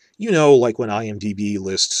 You know, like when IMDb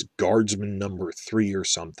lists Guardsman number 3 or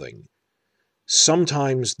something.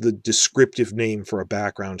 Sometimes the descriptive name for a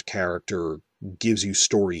background character gives you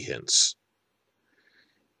story hints.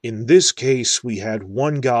 In this case, we had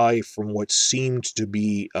one guy from what seemed to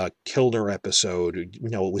be a Kilner episode.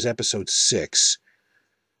 No, it was episode 6.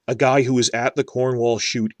 A guy who was at the Cornwall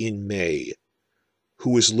shoot in May,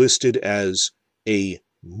 who was listed as a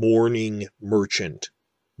mourning merchant.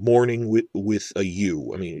 Mourning with a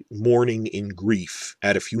U. I mean, mourning in grief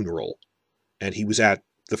at a funeral. And he was at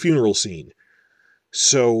the funeral scene.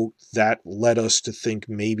 So that led us to think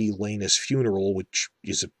maybe Laena's funeral, which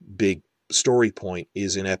is a big story point,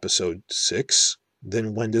 is in episode 6.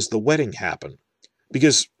 Then when does the wedding happen?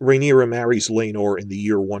 Because Rhaenyra marries Laenor in the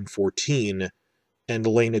year 114, and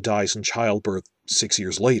Laena dies in childbirth 6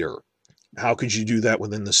 years later. How could you do that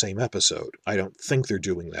within the same episode? I don't think they're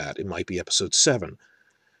doing that. It might be episode 7.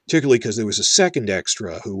 Particularly because there was a second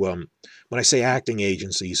extra who, when I say acting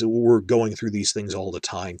agencies, we're going through these things all the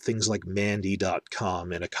time. Things like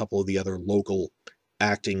Mandy.com and a couple of the other local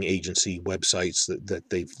acting agency websites that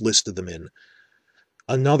they've listed them in.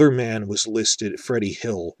 Another man was listed, Freddie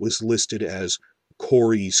Hill, was listed as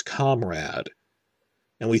Corey's comrade.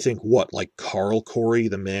 And we think, what, like Carl Corey,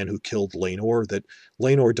 the man who killed Laenor? That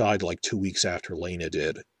Laenor died like 2 weeks after Laena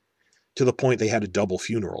did. To the point they had a double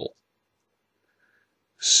funeral.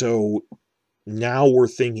 So now we're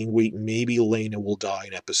thinking, wait, maybe Laena will die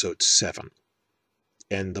in episode 7.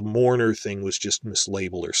 And the mourner thing was just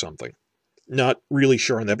mislabeled or something. Not really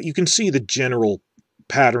sure on that, but you can see the general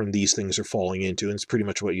pattern these things are falling into, and it's pretty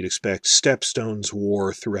much what you'd expect. Stepstones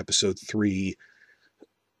War through episode 3,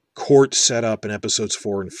 court setup in episodes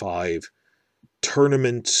 4 and 5,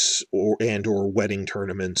 tournaments or wedding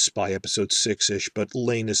tournaments by episode 6-ish, but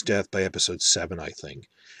Laena's death by episode 7, I think.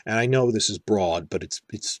 And I know this is broad, but it's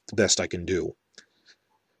the best I can do.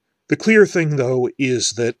 The clear thing, though,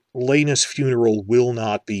 is that Laena's funeral will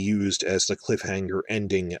not be used as the cliffhanger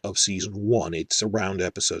ending of Season 1. It's around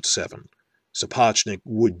Episode 7. Sapochnik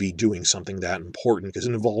would be doing something that important, because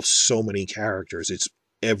it involves so many characters. It's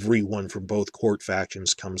everyone from both court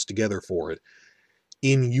factions comes together for it.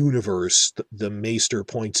 In universe, the Maester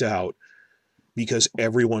points out, because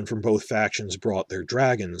everyone from both factions brought their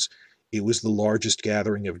dragons, it was the largest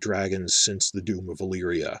gathering of dragons since the Doom of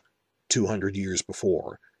Valyria, 200 years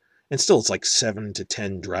before. And still, it's like 7 to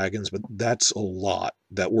 10 dragons, but that's a lot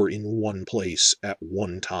that were in one place at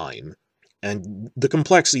one time. And the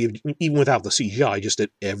complexity of, even without the CGI, just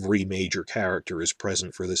that every major character is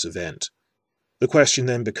present for this event. The question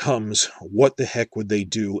then becomes, what the heck would they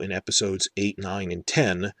do in episodes 8, 9, and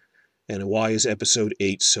 10, and why is episode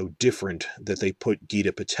 8 so different that they put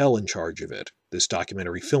Geeta Patel in charge of it, this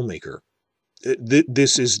documentary filmmaker?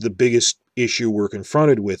 This is the biggest issue we're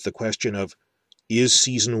confronted with, the question of, is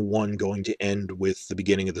Season 1 going to end with the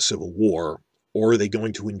beginning of the Civil War, or are they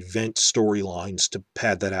going to invent storylines to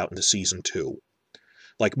pad that out into Season 2?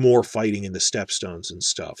 Like more fighting in the Stepstones and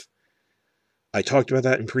stuff. I talked about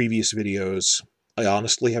that in previous videos. I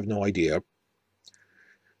honestly have no idea.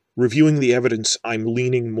 Reviewing the evidence, I'm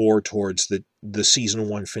leaning more towards that the Season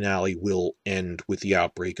 1 finale will end with the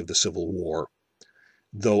outbreak of the Civil War.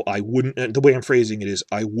 Though I wouldn't, the way I'm phrasing it is,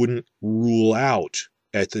 I wouldn't rule out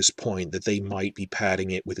at this point that they might be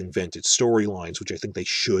padding it with invented storylines, which I think they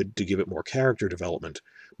should to give it more character development,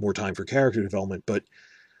 more time for character development, but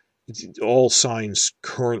all signs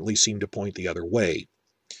currently seem to point the other way.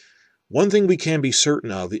 One thing we can be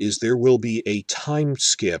certain of is there will be a time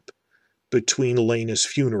skip between Laena's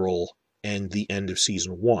funeral and the end of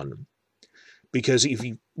Season 1. Because if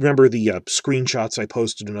you remember the screenshots I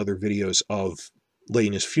posted in other videos of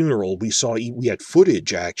Laena's funeral, we had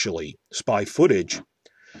footage, actually, spy footage,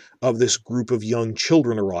 of this group of young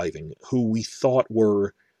children arriving, who we thought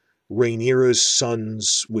were Rhaenyra's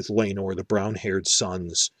sons with Laenor, the brown-haired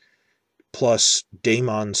sons, plus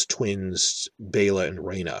Daemon's twins, Baela and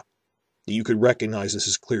Rhaena. You could recognize this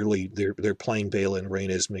as clearly they're playing Baela and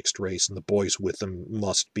Rhaena as mixed race, and the boys with them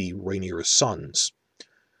must be Rhaenyra's sons.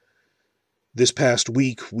 This past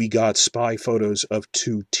week, we got spy photos of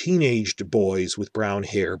 2 teenaged boys with brown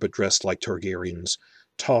hair but dressed like Targaryens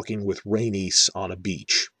talking with Rhaenys on a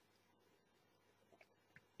beach.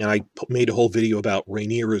 And I made a whole video about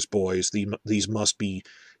Rhaenyra's boys. These must be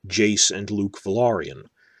Jace and Luke Velaryon.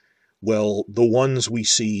 Well, the ones we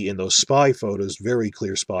see in those spy photos, very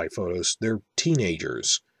clear spy photos, they're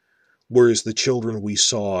teenagers. Whereas the children we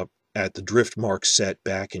saw at the Driftmark set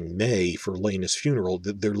back in May for Laena's funeral,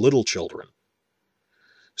 they're little children.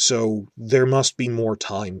 So there must be more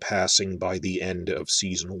time passing by the end of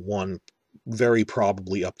Season 1, very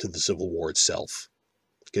probably up to the Civil War itself.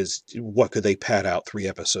 Because what could they pad out 3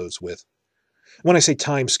 episodes with? When I say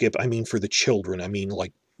time skip, I mean for the children. I mean,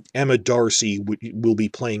 like, Emma Darcy will be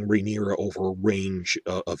playing Rhaenyra over a range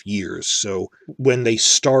of years. So when they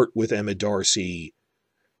start with Emma Darcy,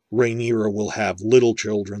 Rhaenyra will have little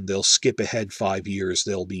children. They'll skip ahead 5 years.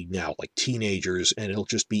 They'll be now like teenagers, and it'll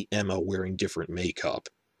just be Emma wearing different makeup.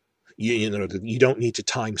 You know, you don't need to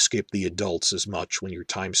time skip the adults as much when you're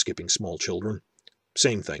time skipping small children.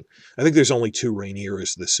 Same thing. I think there's only 2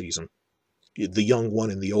 Rhaenyras this season. The young one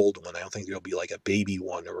and the old one. I don't think there'll be like a baby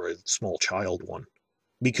one or a small child one.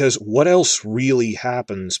 Because what else really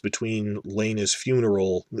happens between Laena's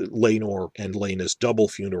funeral, Laenor and Laena's double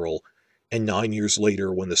funeral, and 9 years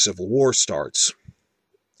later when the Civil War starts?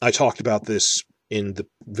 I talked about this in the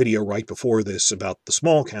video right before this about the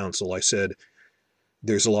Small Council. I said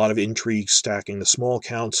there's a lot of intrigue stacking the Small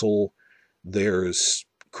Council. There's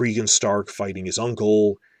Cregan Stark fighting his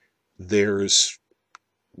uncle. There's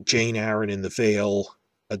Jane Arryn in the Vale.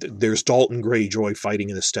 There's Dalton Greyjoy fighting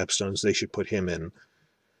in the Stepstones. They should put him in.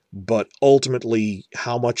 But ultimately,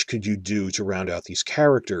 how much could you do to round out these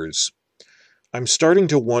characters? I'm starting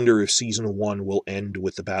to wonder if Season 1 will end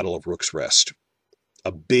with the Battle of Rook's Rest.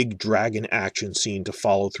 A big dragon action scene to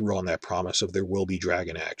follow through on that promise of there will be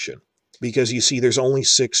dragon action. Because you see, there's only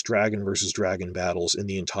 6 dragon versus dragon battles in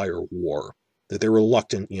the entire war. That they're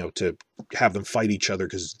reluctant, to have them fight each other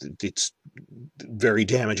because it's very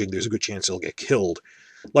damaging. There's a good chance they'll get killed.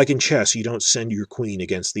 Like in chess, you don't send your queen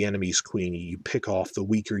against the enemy's queen. You pick off the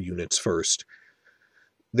weaker units first.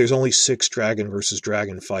 There's only 6 dragon versus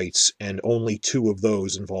dragon fights, and only 2 of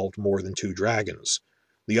those involved more than 2 dragons.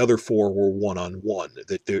 The other 4 were one-on-one.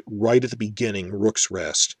 Right at the beginning, Rook's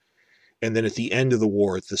Rest, and then at the end of the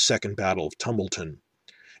war, it's the Second Battle of Tumbleton.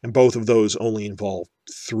 And both of those only involved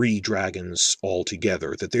 3 dragons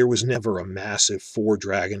altogether. That there was never a massive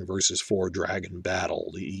 4-dragon versus 4-dragon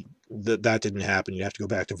battle. That didn't happen. You have to go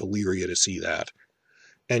back to Valyria to see that.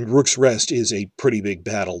 And Rook's Rest is a pretty big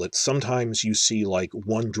battle that sometimes you see like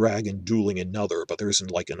one dragon dueling another, but there isn't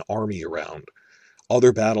like an army around.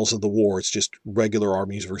 Other battles of the war, it's just regular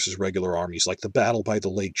armies versus regular armies. Like the battle by the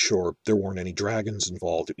lake shore, there weren't any dragons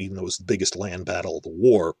involved, even though it was the biggest land battle of the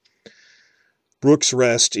war. Rook's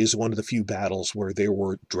Rest is one of the few battles where there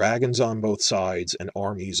were dragons on both sides and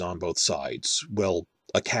armies on both sides. Well,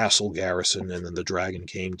 a castle garrison, and then the dragon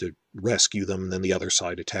came to rescue them, and then the other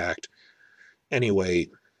side attacked. Anyway,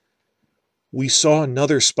 we saw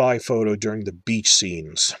another spy photo during the beach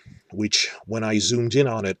scenes, which, when I zoomed in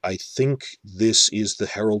on it, I think this is the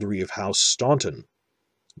heraldry of House Staunton,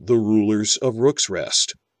 the rulers of Rook's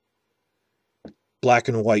Rest. Black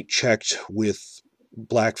and white checked with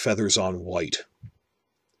black feathers on white.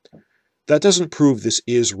 That doesn't prove this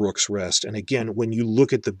is Rook's Rest, and again, when you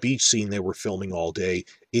look at the beach scene they were filming all day,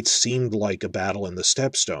 it seemed like a battle in the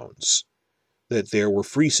Stepstones, that there were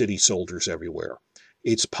Free City soldiers everywhere.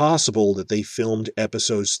 It's possible that they filmed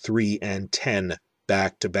episodes 3 and 10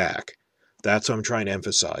 back to back. That's what I'm trying to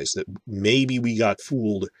emphasize, that maybe we got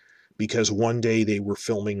fooled because one day they were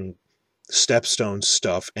filming Stepstone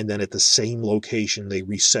stuff, and then at the same location they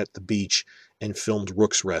reset the beach and filmed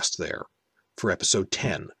Rook's Rest there for episode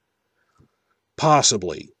 10.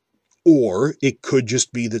 Possibly. Or it could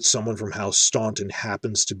just be that someone from House Staunton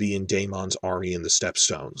happens to be in Daemon's army in the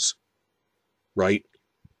Stepstones. Right?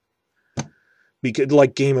 Because,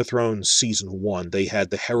 like Game of Thrones Season 1, they had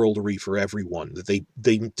the heraldry for everyone.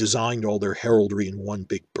 They designed all their heraldry in one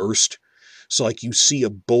big burst. So, like, you see a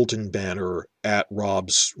Bolton banner at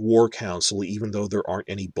Robb's War Council, even though there aren't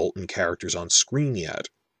any Bolton characters on screen yet.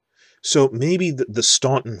 So maybe the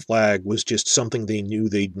Staunton flag was just something they knew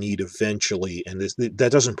they'd need eventually, and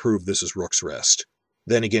that doesn't prove this is Rook's Rest.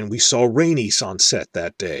 Then again, we saw Rhaenys on set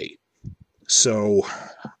that day. So,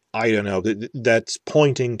 I don't know, that's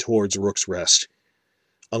pointing towards Rook's Rest.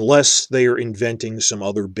 Unless they are inventing some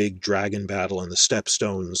other big dragon battle in the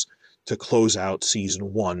Stepstones to close out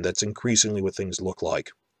Season 1, that's increasingly what things look like.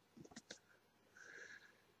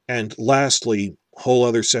 And lastly, whole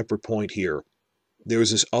other separate point here. There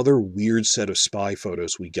was this other weird set of spy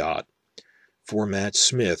photos we got for Matt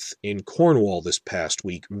Smith in Cornwall this past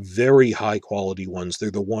week. Very high quality ones.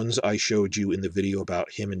 They're the ones I showed you in the video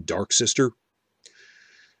about him and Dark Sister.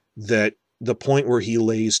 That the point where he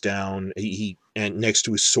lays down and next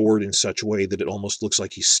to his sword in such a way that it almost looks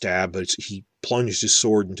like he's stabbed, but he plunged his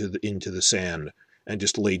sword into the sand and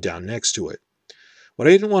just laid down next to it. What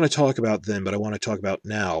I didn't want to talk about then, but I want to talk about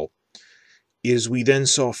now, is we then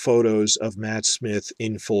saw photos of Matt Smith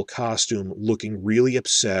in full costume looking really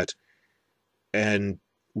upset and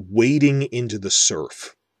wading into the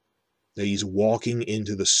surf. That he's walking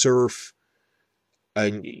into the surf,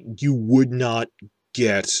 and you would not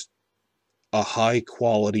get a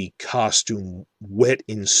high-quality costume wet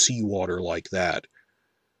in seawater like that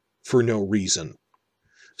for no reason.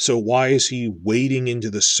 So why is he wading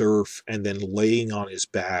into the surf and then laying on his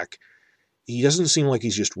back? He doesn't seem like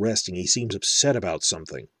he's just resting. He seems upset about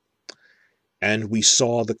something. And we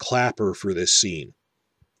saw the clapper for this scene.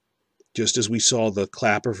 Just as we saw the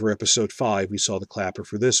clapper for episode 5, we saw the clapper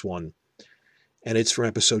for this one. And it's from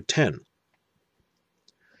episode 10.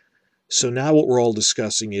 So now what we're all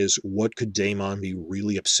discussing is, what could Daemon be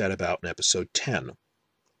really upset about in episode 10?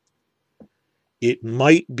 It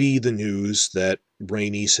might be the news that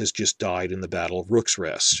Rhaenys has just died in the Battle of Rook's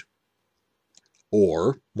Rest.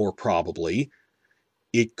 Or, more probably,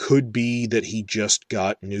 it could be that he just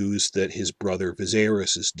got news that his brother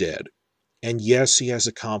Viserys is dead. And yes, he has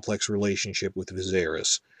a complex relationship with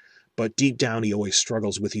Viserys, but deep down he always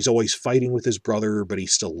struggles with, he's always fighting with his brother, but he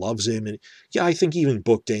still loves him. And yeah, I think even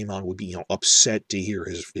Book Daemon would be, upset to hear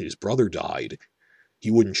his brother died. He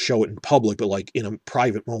wouldn't show it in public, but like in a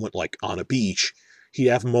private moment, like on a beach, he'd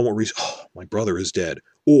have a moment where he's, oh, my brother is dead.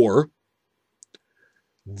 Or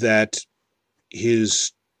that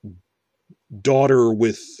his daughter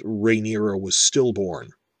with Rhaenyra was stillborn.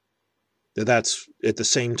 That's at the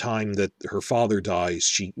same time that her father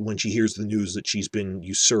dies. When she hears the news that she's been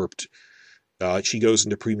usurped, she goes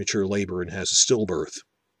into premature labor and has a stillbirth.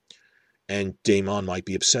 And Daemon might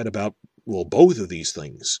be upset about, well, both of these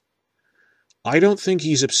things. I don't think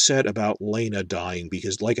he's upset about Laena dying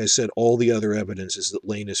because, like I said, all the other evidence is that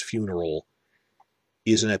Laena's funeral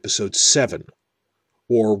is in episode 7.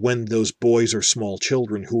 Or when those boys are small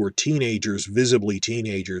children who are teenagers, visibly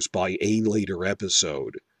teenagers, by a later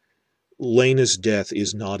episode. Laena's death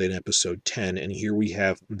is not in episode 10, and here we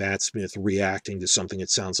have Matt Smith reacting to something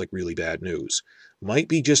that sounds like really bad news. Might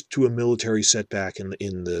be just to a military setback in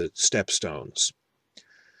the Stepstones.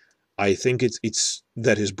 I think it's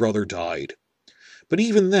that his brother died. But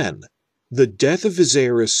even then, the death of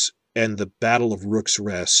Viserys and the Battle of Rook's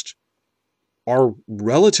Rest are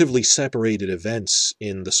relatively separated events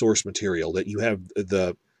in the source material, that you have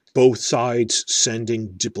both sides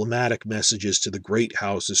sending diplomatic messages to the great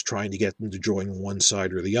houses trying to get them to join one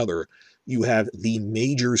side or the other. You have the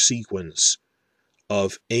major sequence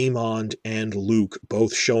of Aemond and Luke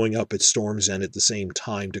both showing up at Storm's End at the same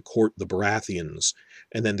time to court the Baratheons,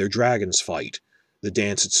 and then their dragons fight, the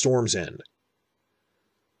dance at Storm's End.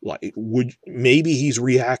 Like, maybe he's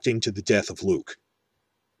reacting to the death of Luke.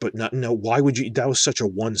 But no, why would you? That was such a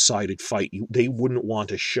one-sided fight. They wouldn't want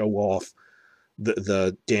to show off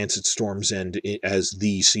the dance at Storm's End as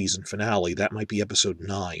the season finale. That might be episode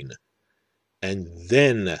 9. And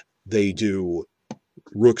then they do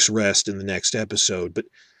Rook's Rest in the next episode. But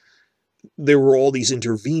there were all these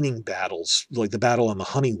intervening battles, like the battle on the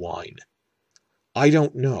Honey Wine. I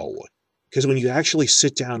don't know. Because when you actually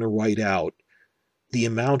sit down and write out the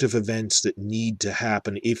amount of events that need to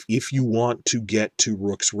happen if you want to get to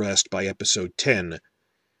Rook's Rest by episode 10,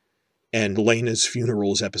 and Laena's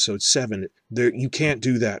funeral is episode 7, you can't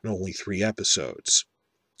do that in only 3 episodes.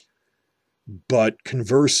 But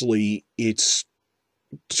conversely, it's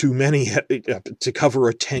too many. To cover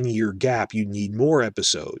a 10-year gap, you need more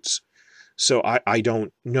episodes. So I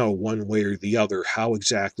don't know one way or the other how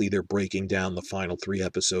exactly they're breaking down the final 3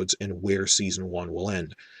 episodes and where season 1 will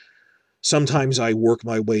end. Sometimes I work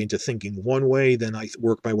my way into thinking one way, then I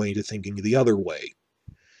work my way into thinking the other way.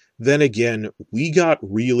 Then again, we got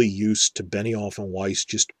really used to Benioff and Weiss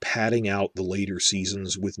just padding out the later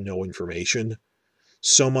seasons with no information.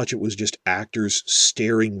 So much it was just actors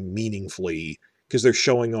staring meaningfully because they're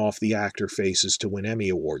showing off the actor faces to win Emmy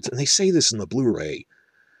Awards. And they say this in the Blu-ray.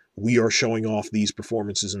 We are showing off these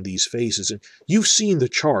performances and these faces. And you've seen the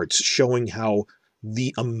charts showing how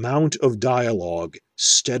the amount of dialogue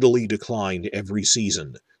steadily declined every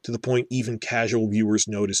season, to the point even casual viewers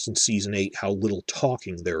noticed in season 8 how little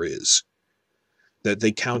talking there is. That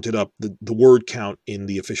they counted up the word count in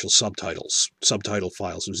the official subtitle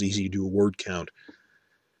files. It was easy to do a word count.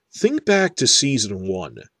 Think back to season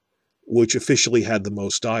 1, which officially had the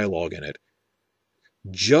most dialogue in it.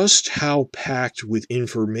 Just how packed with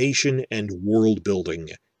information and world building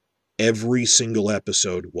every single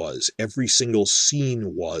episode was, every single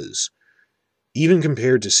scene was, even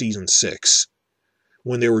compared to season 6,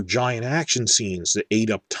 when there were giant action scenes that ate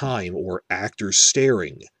up time or actors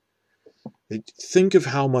staring. Think of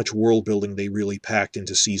how much world building they really packed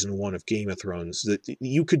into season 1 of Game of Thrones. That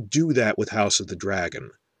you could do that with House of the Dragon.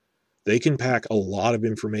 They can pack a lot of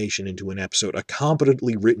information into an episode, a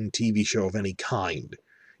competently written TV show of any kind.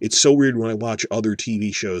 It's so weird when I watch other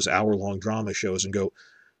TV shows, hour-long drama shows, and go,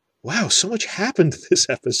 wow, so much happened this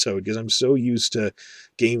episode, because I'm so used to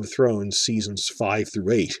Game of Thrones seasons 5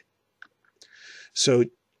 through 8. So,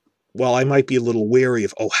 while I might be a little wary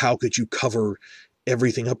of, how could you cover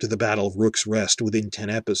everything up to the Battle of Rook's Rest within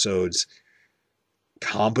 10 episodes,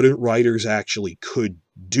 competent writers actually could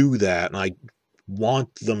do that, and I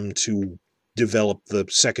want them to develop the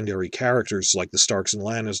secondary characters like the Starks and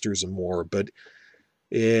Lannisters and more, but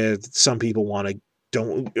some people want to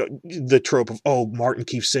the trope of, Martin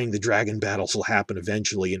keeps saying the dragon battles will happen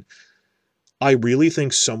eventually, and I really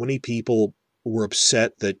think so many people were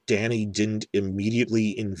upset that Dany didn't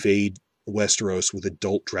immediately invade Westeros with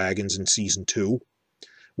adult dragons in Season 2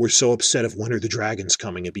 were so upset of when are the dragons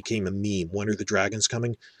coming, it became a meme, when are the dragons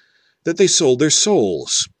coming, that they sold their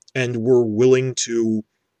souls and were willing to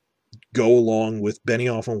go along with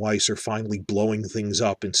Benioff and Weiser finally blowing things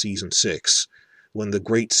up in Season 6. When the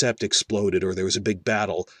Great Sept exploded or there was a big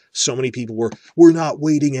battle, so many people we're not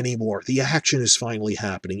waiting anymore. The action is finally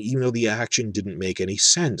happening, even though the action didn't make any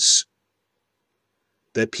sense.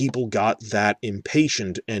 That people got that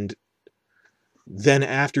impatient, and then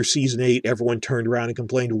after Season 8, everyone turned around and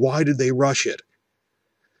complained, why did they rush it?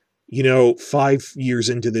 5 years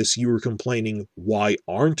into this, you were complaining, why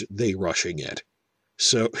aren't they rushing it?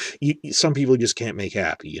 So some people just can't make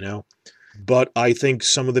happy, But I think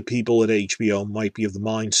some of the people at HBO might be of the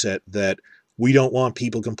mindset that we don't want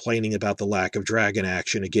people complaining about the lack of dragon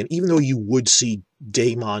action again, even though you would see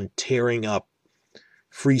Daemon tearing up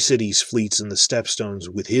Free City's fleets in the Stepstones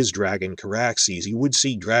with his dragon Caraxes. You would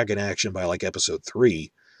see dragon action by episode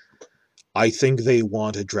 3. I think they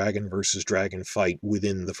want a dragon versus dragon fight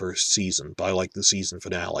within the first season, by the season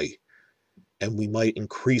finale. And we might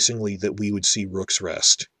increasingly that we would see Rook's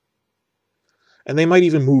Rest. And they might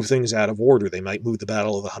even move things out of order. They might move the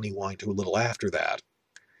Battle of the Honeywine to a little after that.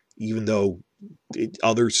 Even though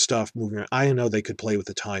other stuff moving around, I know they could play with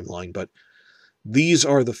the timeline, but these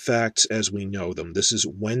are the facts as we know them. This is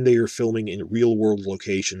when they are filming in real-world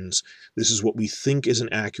locations. This is what we think is an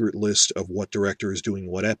accurate list of what director is doing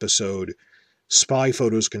what episode. Spy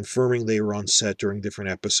photos confirming they were on set during different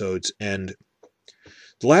episodes. And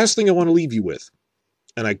the last thing I want to leave you with,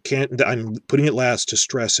 and I'm putting it last to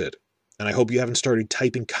stress it, and I hope you haven't started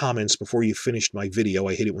typing comments before you finished my video.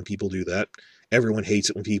 I hate it when people do that. Everyone hates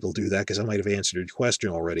it when people do that, because I might have answered your question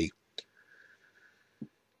already.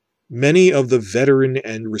 Many of the veteran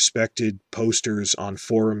and respected posters on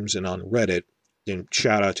forums and on Reddit, and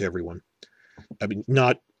shout out to everyone,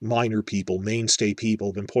 not minor people, mainstay people,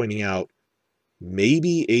 have been pointing out,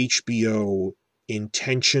 maybe HBO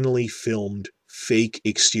intentionally filmed fake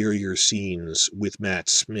exterior scenes with Matt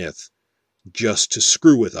Smith just to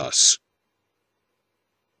screw with us.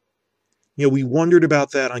 We wondered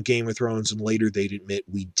about that on Game of Thrones, and later they'd admit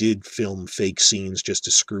we did film fake scenes just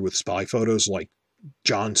to screw with spy photos, like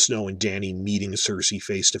Jon Snow and Dany meeting Cersei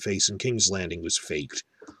face-to-face in King's Landing was faked.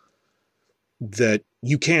 That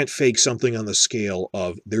you can't fake something on the scale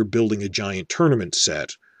of they're building a giant tournament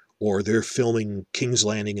set, or they're filming King's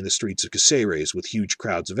Landing in the streets of Caceres with huge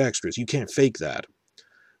crowds of extras. You can't fake that.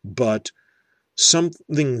 But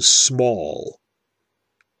something small,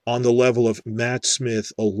 on the level of Matt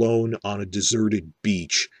Smith alone on a deserted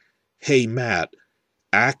beach, hey Matt,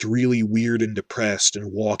 act really weird and depressed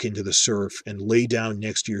and walk into the surf and lay down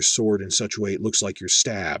next to your sword in such a way it looks like you're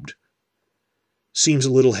stabbed, seems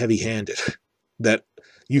a little heavy-handed. That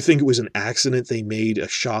you think it was an accident they made a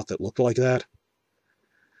shot that looked like that?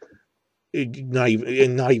 Not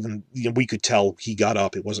even we could tell he got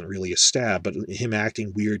up, it wasn't really a stab, but him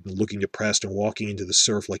acting weird and looking depressed and walking into the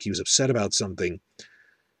surf like he was upset about something,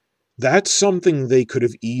 that's something they could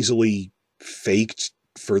have easily faked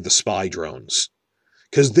for the spy drones.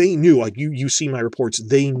 Because they knew, you see my reports,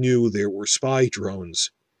 they knew there were spy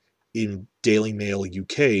drones in Daily Mail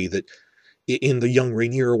UK, that in the young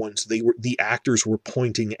Rhaenyra ones, the actors were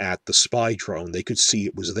pointing at the spy drone. They could see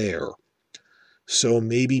it was there. So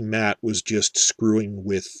maybe Matt was just screwing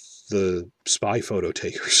with the spy photo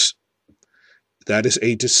takers. That is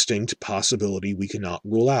a distinct possibility we cannot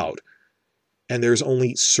rule out. And there's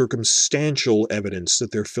only circumstantial evidence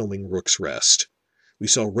that they're filming Rook's Rest. We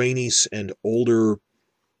saw Rhaenys and older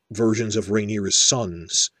versions of Rhaenyra's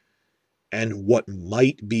sons, and what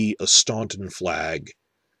might be a Staunton flag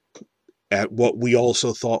at what we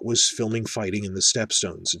also thought was filming fighting in the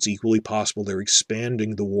Stepstones. It's equally possible they're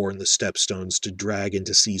expanding the war in the Stepstones to drag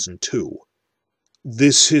into Season 2.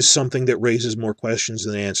 This is something that raises more questions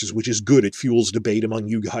than answers, which is good. It fuels debate among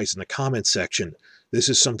you guys in the comments section. This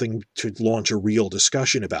is something to launch a real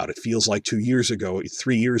discussion about. It feels like 2 years ago,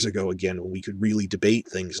 3 years ago again, when we could really debate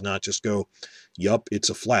things, not just go, yup, it's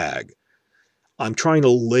a flag. I'm trying to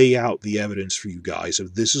lay out the evidence for you guys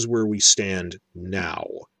of this is where we stand now.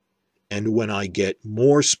 And when I get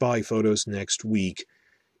more spy photos next week,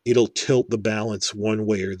 it'll tilt the balance one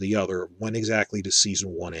way or the other. When exactly does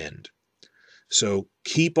Season 1 end? So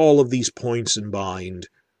keep all of these points in mind.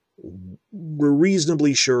 We're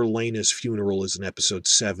reasonably sure Laena's funeral is in Episode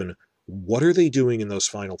 7. What are they doing in those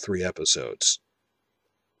final 3 episodes?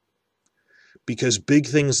 Because big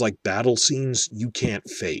things like battle scenes, you can't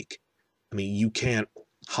fake. You can't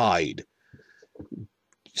hide.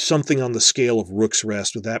 something on the scale of Rook's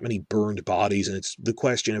Rest with that many burned bodies, and it's the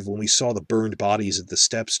question of when we saw the burned bodies at the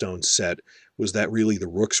Stepstone set, was that really the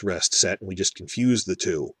Rook's Rest set, and we just confused the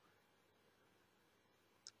two?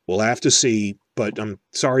 We'll have to see, but I'm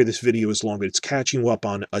sorry this video is long, but it's catching up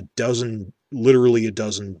on literally a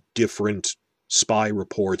dozen different spy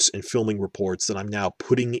reports and filming reports that I'm now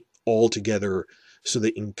putting all together so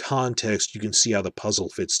that in context you can see how the puzzle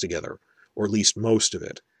fits together, or at least most of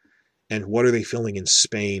it. And what are they filming in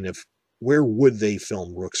Spain? Where would they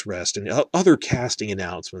film Rook's Rest? And other casting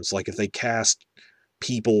announcements, like if they cast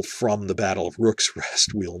people from the Battle of Rook's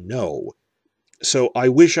Rest, we'll know. So I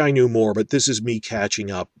wish I knew more, but this is me catching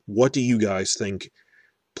up. What do you guys think?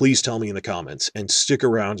 Please tell me in the comments, and stick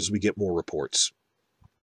around as we get more reports.